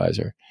economics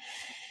advisor,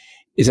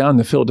 is on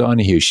the Phil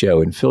Donahue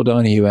show. And Phil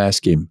Donahue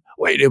asked him,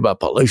 "What do you do about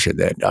pollution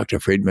then, Dr.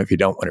 Friedman, if you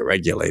don't want to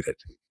regulate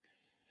it?"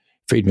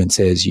 Friedman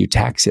says, "You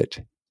tax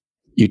it.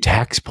 You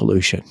tax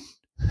pollution."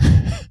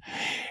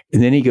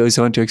 And then he goes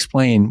on to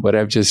explain what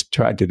I've just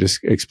tried to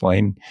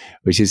explain,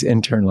 which is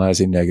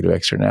internalizing negative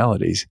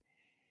externalities.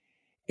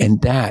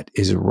 And that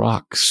is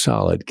rock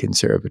solid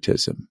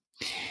conservatism.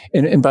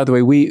 And by the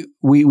way,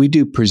 we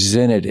do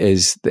present it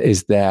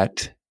as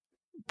that,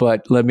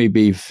 but let me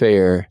be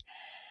fair.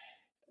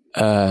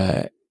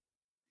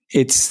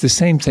 It's the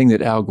same thing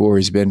that Al Gore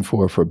has been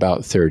for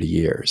about 30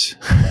 years.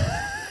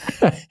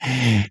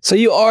 So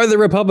you are the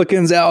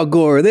Republicans, Al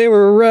Gore. They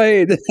were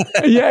right.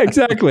 Yeah,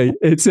 exactly.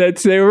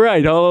 They were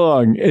right all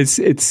along. It's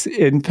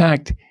in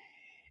fact,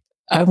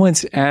 I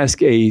once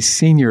asked a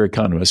senior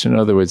economist, in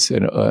other words,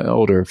 an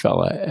older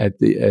fella at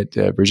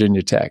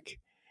Virginia Tech,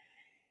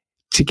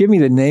 to give me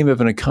the name of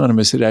an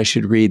economist that I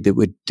should read that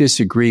would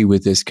disagree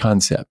with this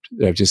concept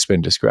that I've just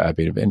been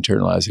describing of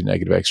internalizing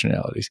negative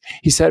externalities.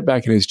 He sat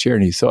back in his chair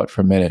and he thought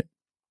for a minute.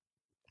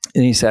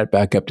 And he sat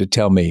back up to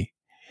tell me,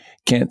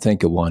 can't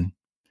think of one.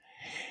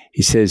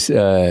 He says,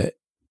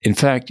 in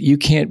fact, you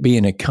can't be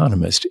an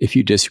economist if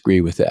you disagree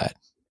with that.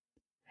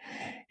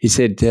 He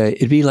said,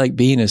 it'd be like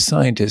being a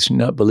scientist and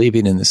not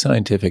believing in the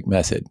scientific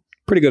method.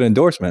 Pretty good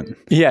endorsement.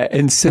 Yeah.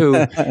 And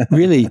so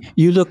really,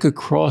 you look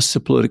across the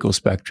political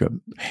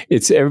spectrum.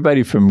 It's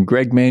everybody from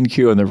Greg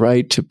Mankiw on the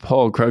right to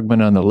Paul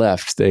Krugman on the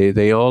left.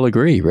 They all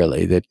agree,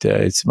 really, that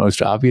it's the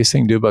most obvious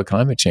thing to do about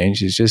climate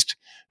change is just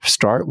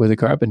start with a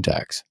carbon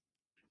tax.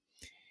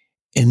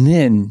 And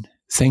then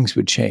things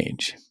would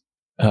change.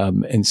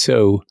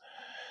 So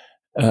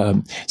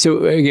I'll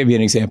give you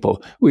an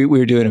example. We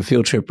were doing a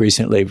field trip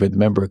recently with a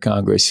member of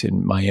Congress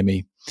in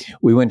Miami.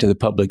 We went to the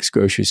Publix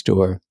grocery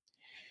store,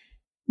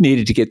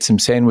 needed to get some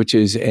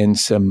sandwiches and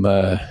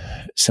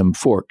some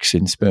forks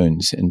and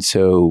spoons. And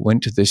so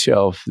went to the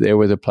shelf. There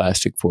were the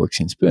plastic forks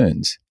and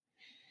spoons.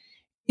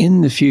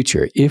 In the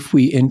future, if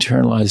we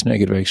internalize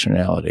negative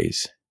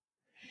externalities,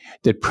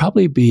 there'd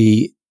probably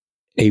be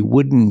a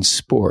wooden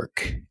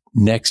spork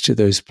next to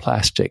those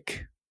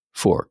plastic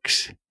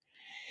forks.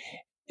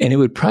 And it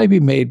would probably be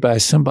made by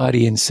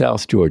somebody in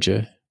South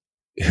Georgia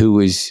who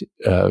was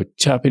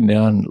chopping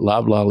down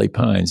loblolly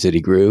pines that he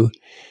grew,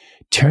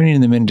 turning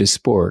them into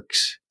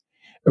sporks,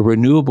 a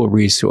renewable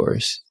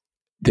resource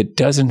that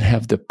doesn't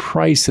have the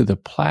price of the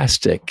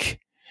plastic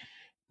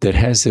that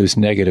has those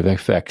negative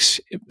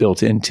effects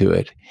built into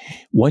it.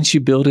 Once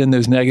you build in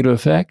those negative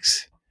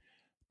effects,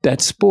 that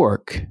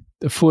spork,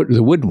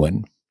 the wooden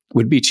one,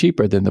 would be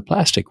cheaper than the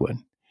plastic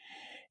one.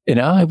 And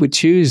I would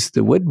choose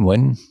the wooden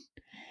one,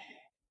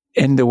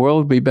 and the world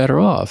would be better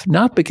off.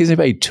 Not because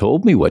anybody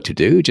told me what to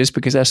do, just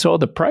because I saw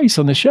the price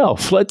on the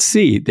shelf. Let's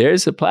see,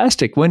 there's a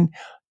plastic one.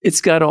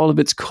 It's got all of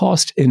its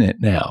cost in it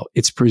now.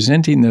 It's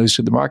presenting those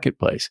to the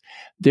marketplace.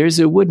 There's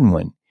a wooden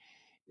one.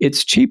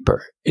 It's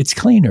cheaper. It's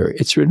cleaner.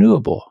 It's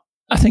renewable.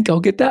 I think I'll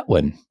get that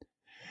one.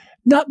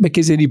 Not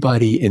because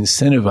anybody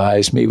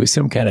incentivized me with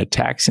some kind of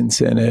tax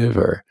incentive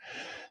or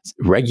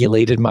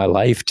regulated my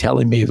life,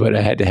 telling me what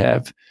I had to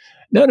have.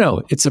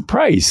 No, it's a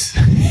price.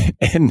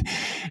 and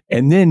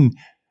then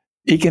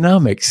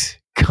economics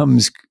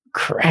comes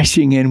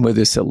crashing in with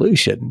a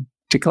solution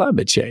to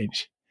climate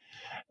change.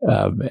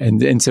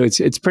 And so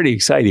it's pretty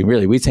exciting,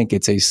 really. We think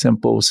it's a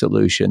simple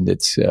solution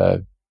that's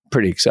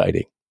pretty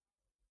exciting.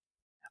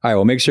 All right,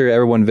 well, make sure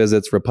everyone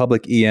visits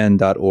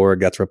republicen.org.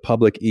 That's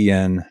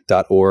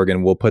republicen.org,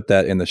 and we'll put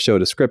that in the show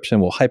description.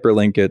 We'll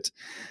hyperlink it.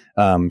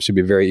 Should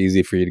be very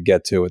easy for you to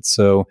get to it.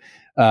 So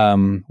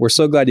we're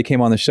so glad you came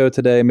on the show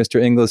today,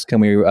 Mr. Inglis. Can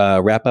we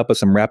wrap up with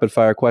some rapid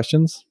fire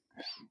questions?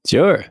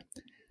 Sure.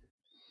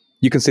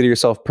 You consider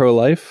yourself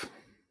pro-life?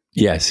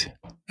 Yes.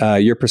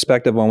 Your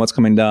perspective on what's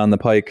coming down the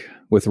pike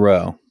with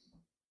Roe?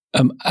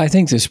 I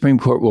think the Supreme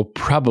Court will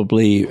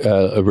probably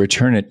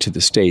return it to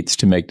the states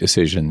to make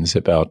decisions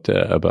about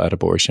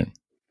abortion.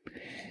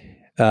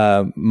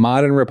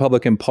 Modern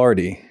Republican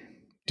Party.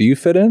 Do you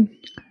fit in?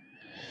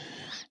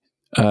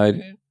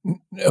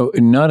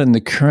 Not in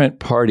the current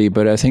party,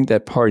 but I think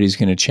that party is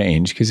going to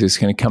change because it's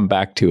going to come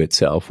back to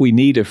itself. We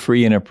need a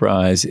free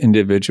enterprise,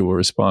 individual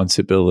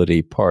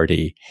responsibility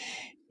party,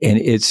 and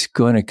it's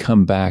going to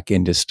come back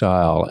into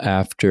style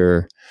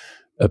after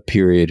a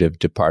period of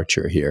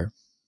departure here.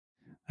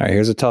 All right,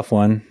 here's a tough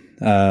one.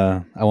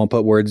 I won't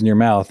put words in your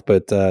mouth,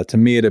 but to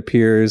me it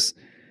appears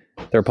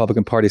the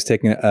Republican Party is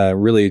taking a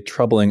really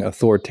troubling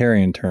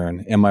authoritarian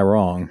turn. Am I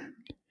wrong?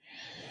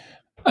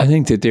 I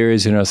think that there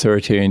is an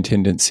authoritarian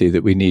tendency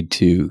that we need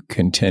to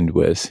contend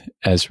with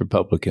as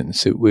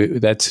Republicans.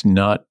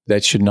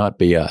 That should not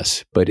be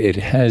us, but it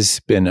has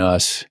been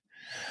us.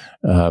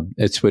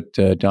 It's what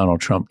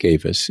Donald Trump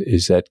gave us,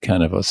 is that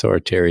kind of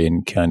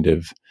authoritarian kind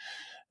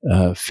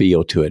of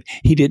feel to it.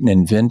 He didn't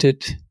invent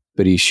it,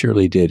 but he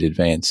surely did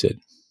advance it.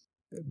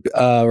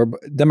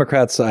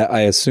 Democrats,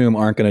 I assume,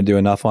 aren't going to do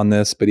enough on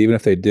this, but even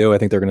if they do, I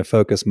think they're going to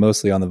focus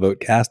mostly on the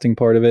vote casting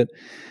part of it.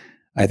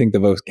 I think the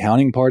vote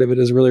counting part of it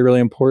is really,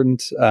 really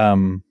important.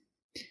 And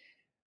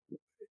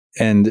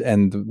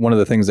one of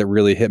the things that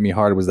really hit me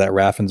hard was that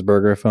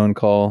Raffensperger phone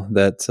call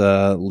that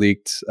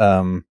leaked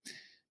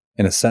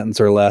in a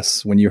sentence or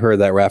less. When you heard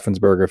that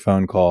Raffensperger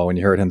phone call, when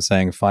you heard him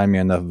saying, "Find me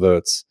enough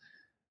votes,"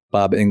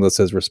 Bob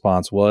Inglis's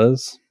response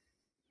was?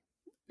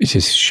 It's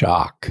just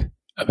shock.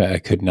 I mean, I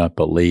could not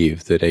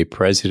believe that a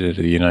president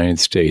of the United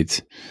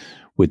States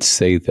would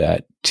say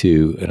that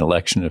to an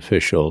election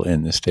official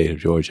in the state of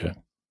Georgia.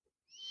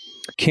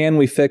 Can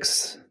we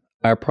fix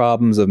our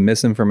problems of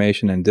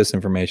misinformation and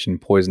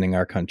disinformation poisoning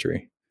our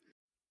country?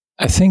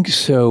 I think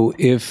so.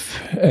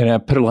 And I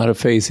put a lot of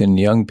faith in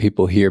young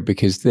people here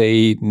because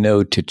they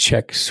know to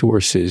check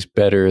sources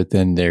better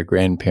than their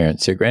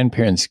grandparents. Their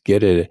grandparents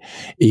get an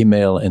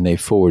email and they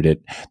forward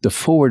it. The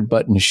forward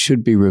button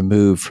should be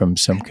removed from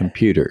some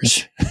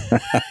computers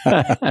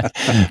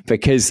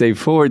because they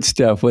forward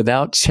stuff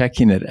without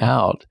checking it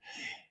out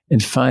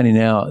and finding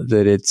out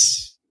that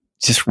it's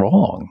just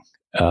wrong.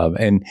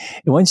 And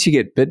once you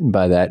get bitten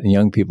by that, and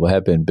young people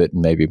have been bitten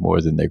maybe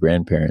more than their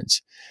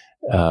grandparents,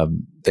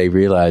 they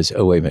realize,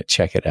 oh, wait a minute,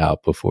 check it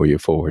out before you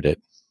forward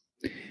it.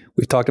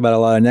 We've talked about a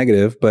lot of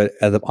negative, but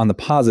on the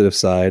positive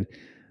side,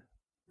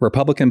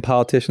 Republican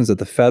politicians at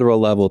the federal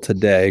level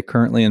today,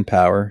 currently in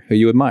power, who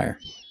you admire?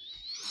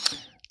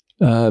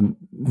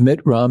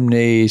 Mitt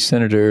Romney,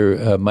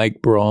 Senator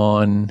Mike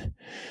Braun,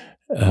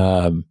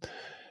 and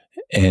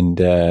in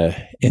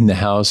the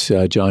House,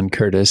 John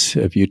Curtis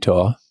of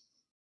Utah.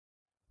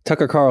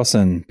 Tucker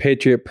Carlson,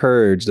 Patriot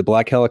Purge, the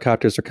black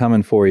helicopters are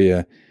coming for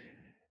you.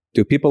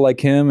 Do people like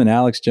him and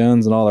Alex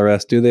Jones and all the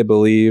rest, do they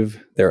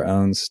believe their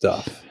own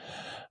stuff?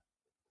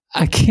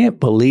 I can't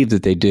believe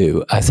that they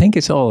do. I think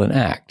it's all an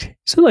act.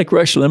 So like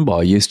Rush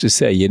Limbaugh used to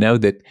say,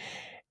 that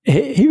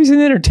he was an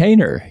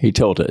entertainer, he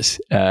told us.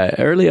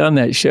 Early on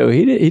that show,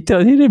 he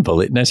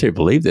didn't necessarily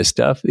believe this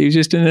stuff. He was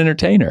just an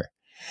entertainer.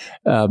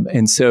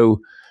 And so,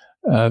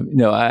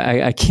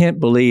 I can't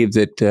believe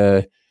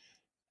that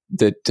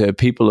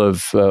people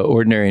of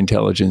ordinary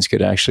intelligence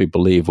could actually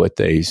believe what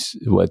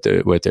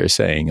they're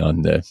saying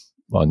on the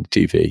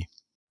TV.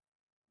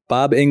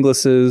 Bob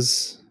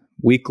Inglis's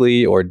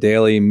weekly or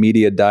daily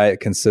media diet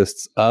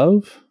consists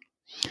of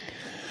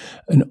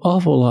an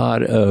awful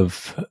lot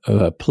of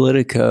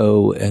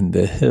Politico and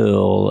The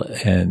Hill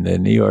and the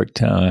New York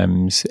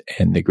Times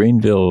and the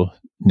Greenville,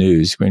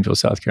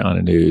 South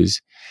Carolina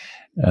News,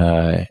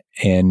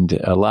 and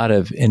a lot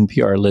of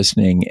NPR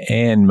listening.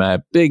 And my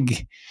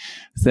big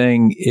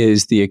thing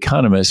is The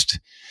Economist,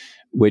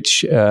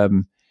 which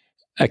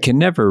I can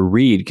never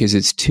read because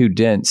it's too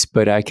dense,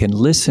 but I can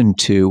listen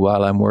to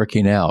while I'm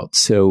working out.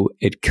 So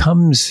it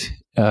comes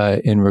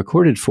in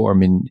recorded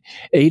form in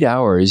 8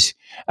 hours.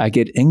 I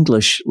get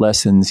English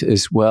lessons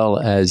as well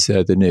as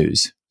the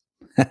news.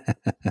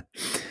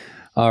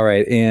 All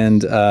right.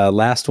 And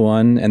last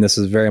one, and this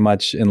is very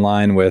much in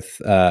line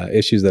with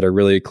issues that are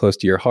really close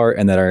to your heart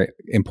and that are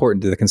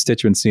important to the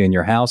constituency in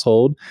your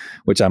household,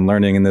 which I'm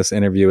learning in this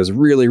interview is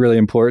really, really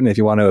important. If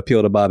you want to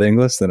appeal to Bob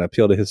Inglis, then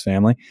appeal to his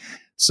family.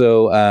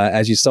 So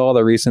as you saw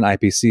the recent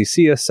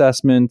IPCC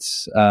assessment,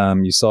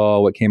 you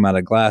saw what came out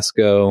of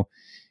Glasgow,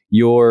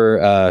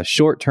 your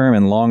short-term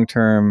and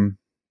long-term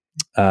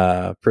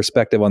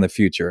perspective on the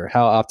future.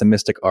 How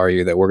optimistic are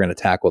you that we're going to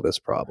tackle this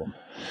problem?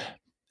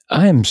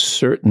 I am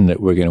certain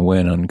that we're going to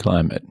win on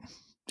climate.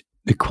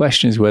 The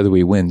question is whether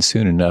we win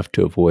soon enough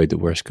to avoid the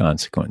worst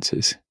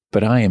consequences.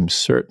 But I am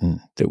certain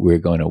that we're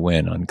going to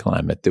win on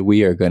climate, that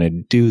we are going to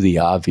do the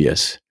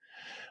obvious,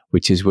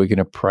 which is we're going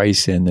to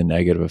price in the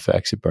negative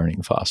effects of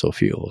burning fossil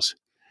fuels.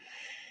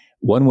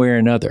 One way or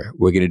another,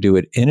 we're going to do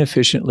it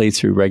inefficiently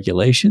through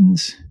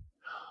regulations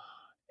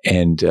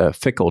and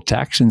fickle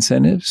tax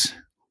incentives,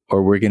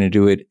 or we're going to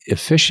do it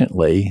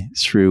efficiently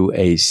through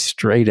a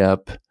straight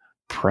up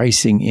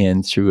pricing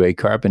in through a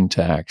carbon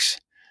tax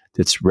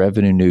that's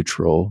revenue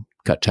neutral,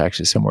 cut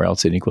taxes somewhere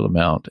else in equal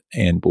amount,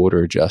 and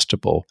border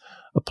adjustable,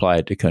 apply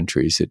it to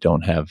countries that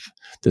don't have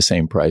the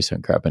same price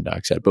on carbon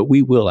dioxide. But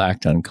we will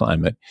act on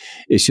climate.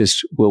 It's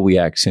just, will we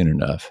act soon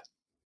enough?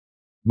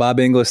 Bob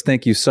Inglis,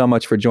 thank you so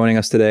much for joining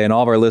us today. And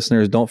all of our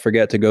listeners, don't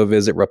forget to go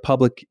visit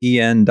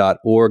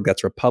republicen.org.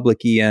 That's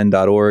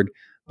republicen.org.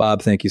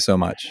 Bob, thank you so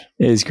much.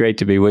 It's great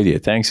to be with you.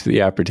 Thanks for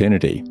the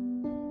opportunity.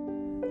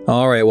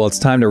 All right, well, it's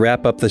time to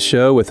wrap up the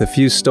show with a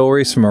few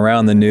stories from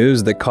around the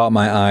news that caught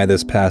my eye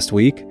this past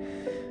week.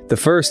 The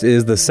first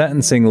is the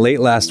sentencing late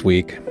last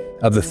week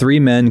of the 3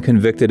 men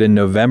convicted in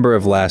November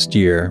of last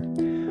year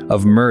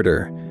of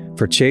murder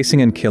for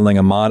chasing and killing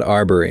Ahmaud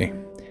Arbery,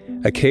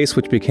 a case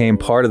which became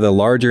part of the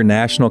larger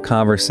national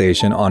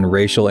conversation on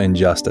racial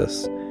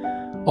injustice.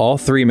 All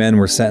 3 men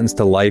were sentenced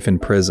to life in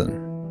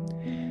prison.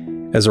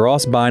 As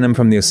Ross Bynum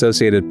from the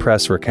Associated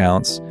Press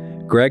recounts,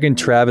 Greg and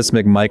Travis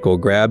McMichael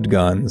grabbed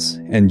guns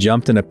and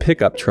jumped in a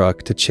pickup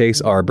truck to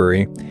chase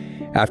Arbery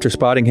after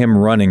spotting him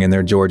running in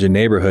their Georgia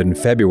neighborhood in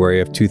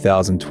February of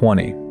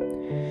 2020.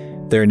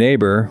 Their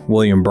neighbor,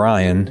 William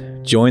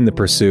Bryan, joined the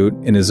pursuit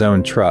in his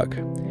own truck,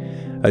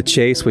 a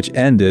chase which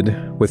ended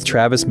with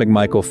Travis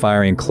McMichael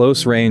firing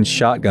close-range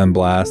shotgun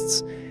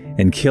blasts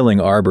and killing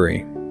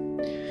Arbery.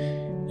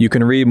 You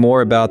can read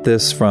more about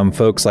this from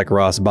folks like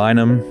Ross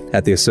Bynum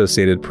at the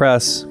Associated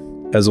Press,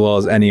 as well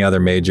as any other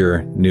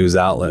major news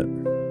outlet.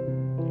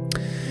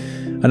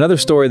 Another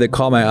story that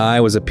caught my eye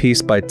was a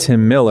piece by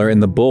Tim Miller in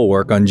The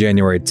Bulwark on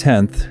January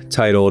 10th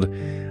titled,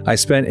 "I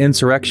Spent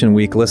Insurrection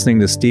Week Listening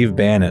to Steve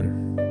Bannon,"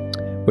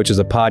 which is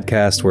a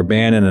podcast where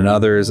Bannon and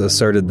others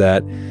asserted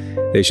that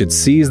they should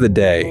seize the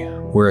day.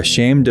 We're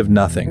ashamed of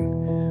nothing.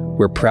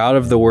 We're proud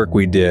of the work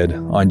we did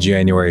on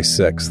January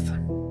 6th.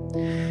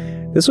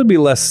 This would be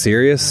less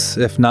serious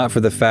if not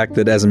for the fact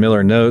that, as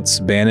Miller notes,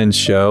 Bannon's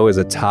show is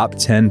a top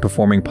 10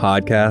 performing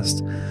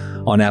podcast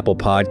on Apple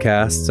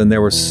Podcasts, and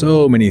there were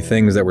so many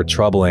things that were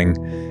troubling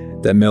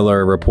that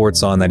Miller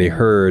reports on that he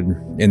heard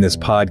in this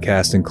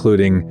podcast,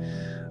 including,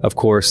 of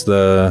course,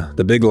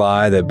 the big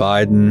lie that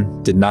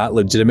Biden did not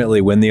legitimately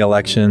win the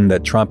election,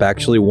 that Trump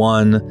actually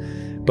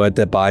won, but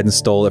that Biden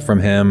stole it from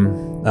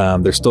him.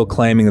 They're still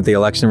claiming that the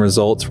election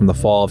results from the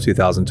fall of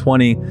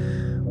 2020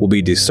 will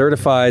be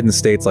decertified in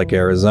states like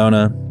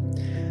Arizona.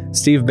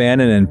 Steve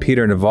Bannon and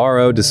Peter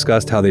Navarro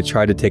discussed how they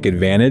tried to take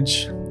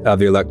advantage of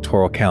the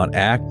Electoral Count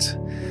Act.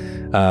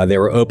 There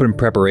were open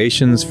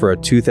preparations for a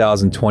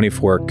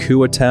 2024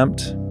 coup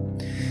attempt.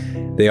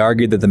 They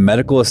argued that the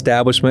medical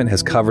establishment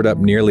has covered up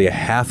nearly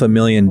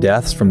 500,000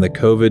 deaths from the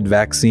COVID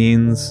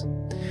vaccines.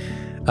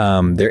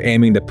 They're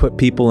aiming to put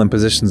people in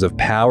positions of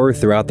power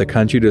throughout the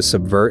country to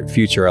subvert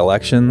future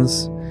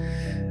elections.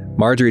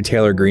 Marjorie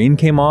Taylor Greene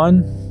came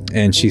on,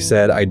 and she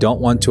said, "I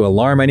don't want to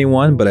alarm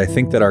anyone, but I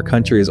think that our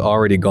country is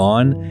already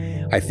gone.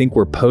 I think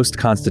we're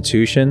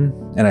post-Constitution,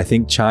 and I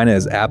think China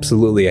is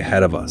absolutely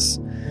ahead of us."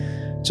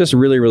 Just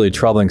really, really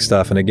troubling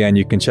stuff. And again,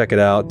 you can check it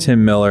out.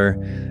 Tim Miller,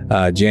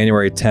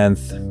 January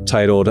 10th,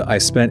 titled, "I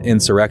Spent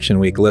Insurrection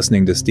Week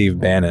Listening to Steve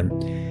Bannon."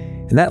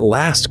 And that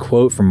last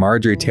quote from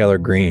Marjorie Taylor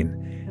Greene,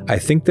 "I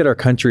think that our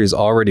country is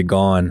already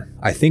gone.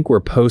 I think we're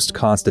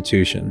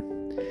post-Constitution."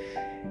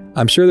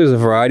 I'm sure there's a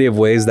variety of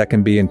ways that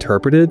can be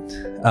interpreted,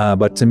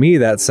 but to me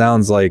that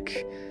sounds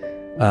like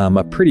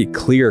a pretty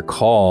clear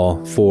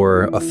call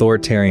for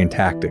authoritarian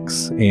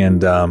tactics,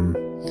 and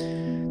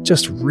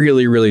just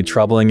really, really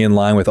troubling, in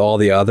line with all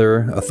the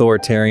other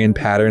authoritarian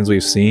patterns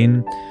we've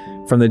seen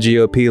from the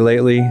GOP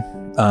lately.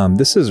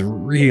 This is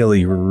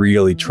really,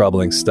 really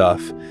troubling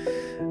stuff,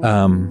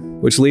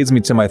 which leads me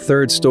to my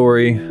third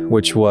story,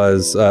 which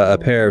was a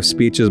pair of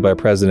speeches by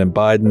President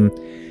Biden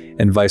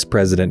and Vice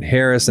President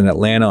Harris in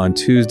Atlanta on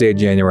Tuesday,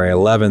 January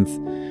 11th,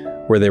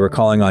 where they were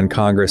calling on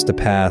Congress to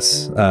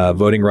pass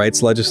voting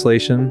rights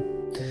legislation.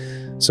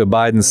 So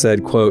Biden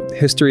said, quote,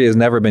 "History has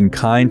never been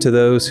kind to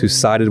those who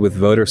sided with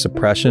voter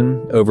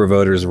suppression over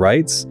voters'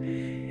 rights,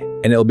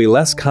 and it will be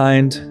less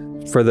kind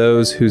for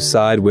those who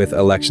side with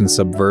election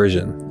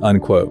subversion,"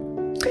 unquote.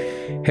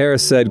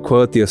 Harris said,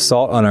 quote, "The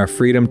assault on our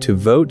freedom to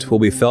vote will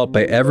be felt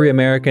by every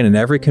American in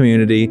every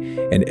community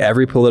and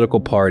every political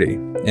party.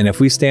 And if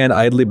we stand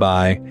idly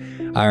by,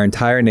 our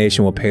entire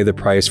nation will pay the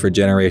price for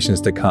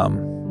generations to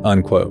come,"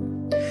 unquote.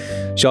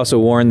 She also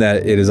warned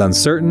that it is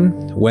uncertain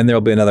when there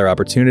will be another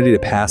opportunity to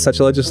pass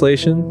such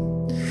legislation.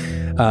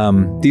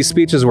 These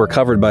speeches were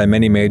covered by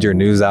many major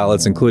news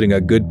outlets, including a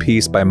good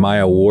piece by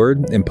Maya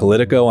Ward in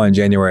Politico on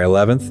January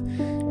 11th.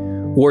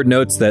 Ward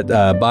notes that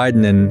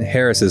Biden and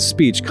Harris's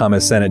speech come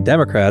as Senate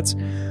Democrats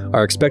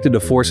are expected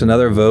to force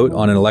another vote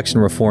on an election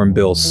reform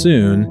bill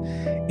soon,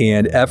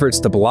 and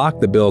efforts to block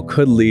the bill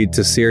could lead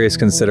to serious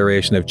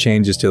consideration of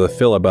changes to the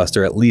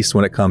filibuster, at least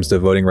when it comes to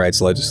voting rights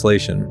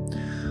legislation.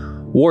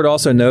 Ward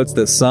also notes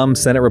that some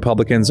Senate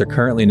Republicans are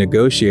currently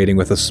negotiating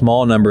with a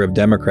small number of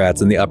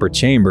Democrats in the upper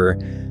chamber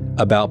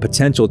about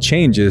potential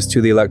changes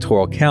to the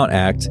Electoral Count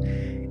Act,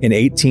 an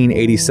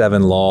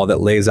 1887 law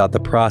that lays out the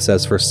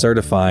process for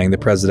certifying the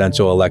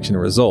presidential election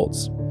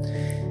results.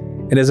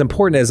 And as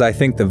important as I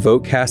think the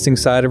vote casting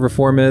side of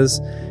reform is,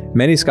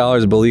 many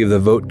scholars believe the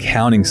vote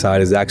counting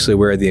side is actually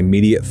where the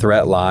immediate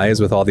threat lies,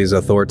 with all these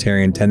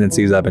authoritarian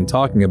tendencies I've been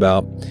talking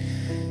about,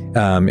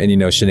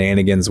 and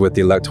shenanigans with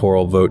the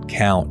electoral vote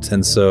count.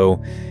 And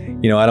so,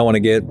 I don't want to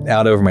get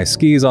out over my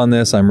skis on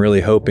this. I'm really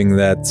hoping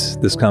that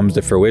this comes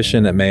to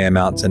fruition. It may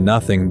amount to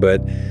nothing,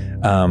 but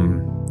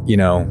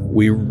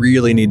we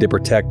really need to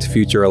protect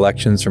future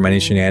elections from any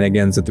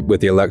shenanigans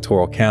with the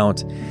electoral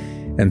count.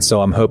 And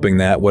so I'm hoping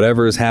that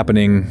whatever is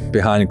happening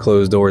behind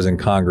closed doors in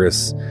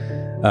Congress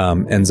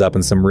ends up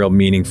in some real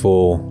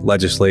meaningful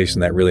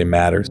legislation that really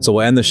matters. So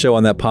we'll end the show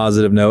on that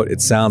positive note.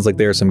 It sounds like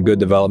there are some good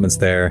developments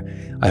there.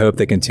 I hope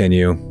they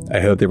continue. I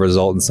hope they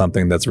result in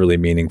something that's really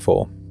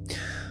meaningful.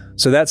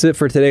 So that's it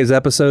for today's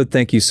episode.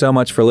 Thank you so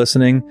much for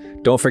listening.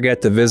 Don't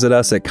forget to visit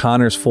us at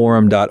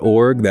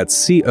connorsforum.org. That's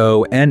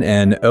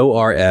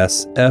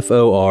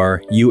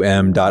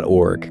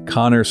CONNORSFORUM.org.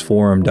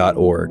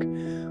 connorsforum.org.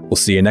 We'll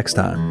see you next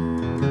time.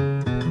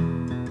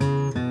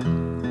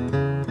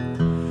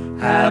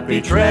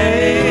 Happy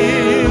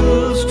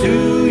trails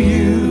to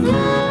you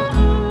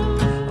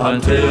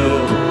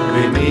until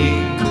we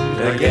meet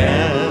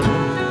again.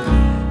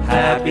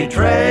 Happy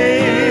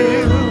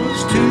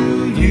trails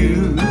to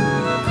you.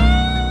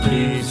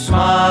 Keep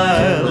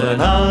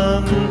smiling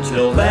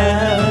until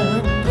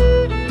then.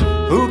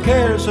 Who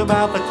cares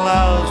about the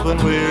clouds when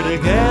we're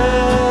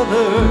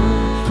together?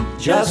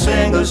 Just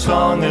sing a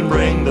song and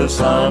bring the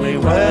sunny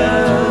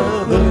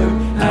weather.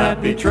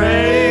 Happy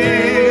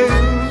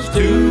trails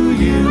to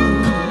you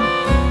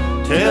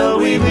till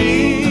we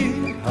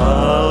meet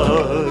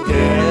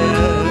again.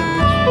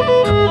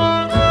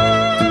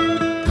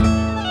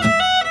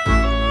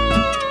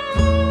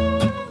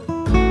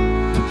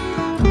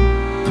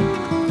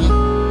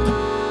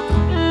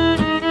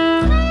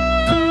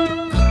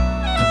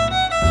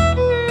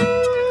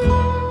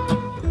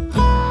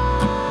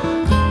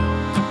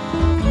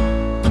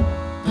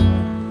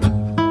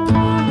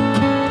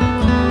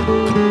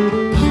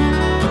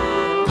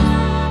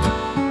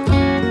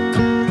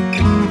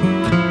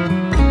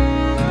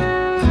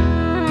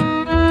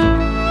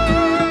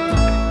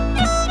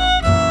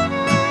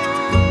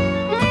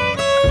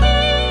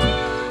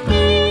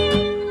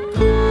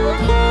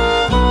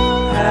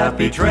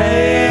 Happy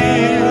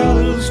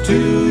trails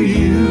to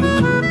you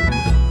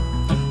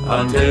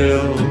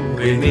until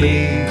we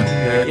meet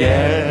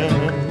again.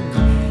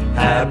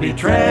 Happy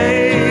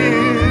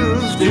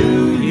trails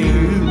to you.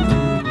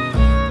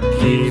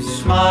 Keep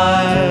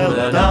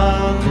smiling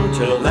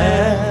until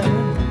then.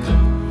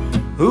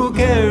 Who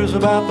cares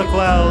about the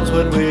clouds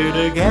when we're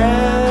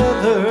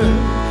together?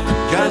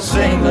 Just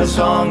sing the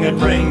song and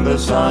bring the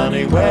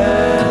sunny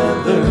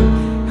weather.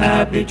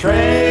 Happy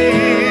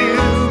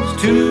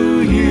trails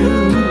to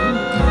you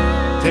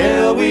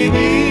till we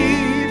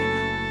meet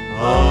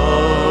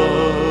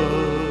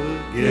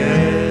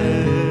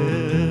again.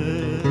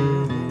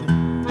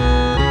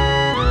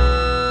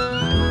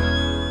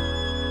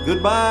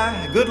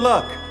 Goodbye, good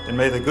luck, and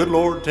may the good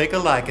Lord take a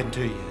liking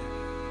to you.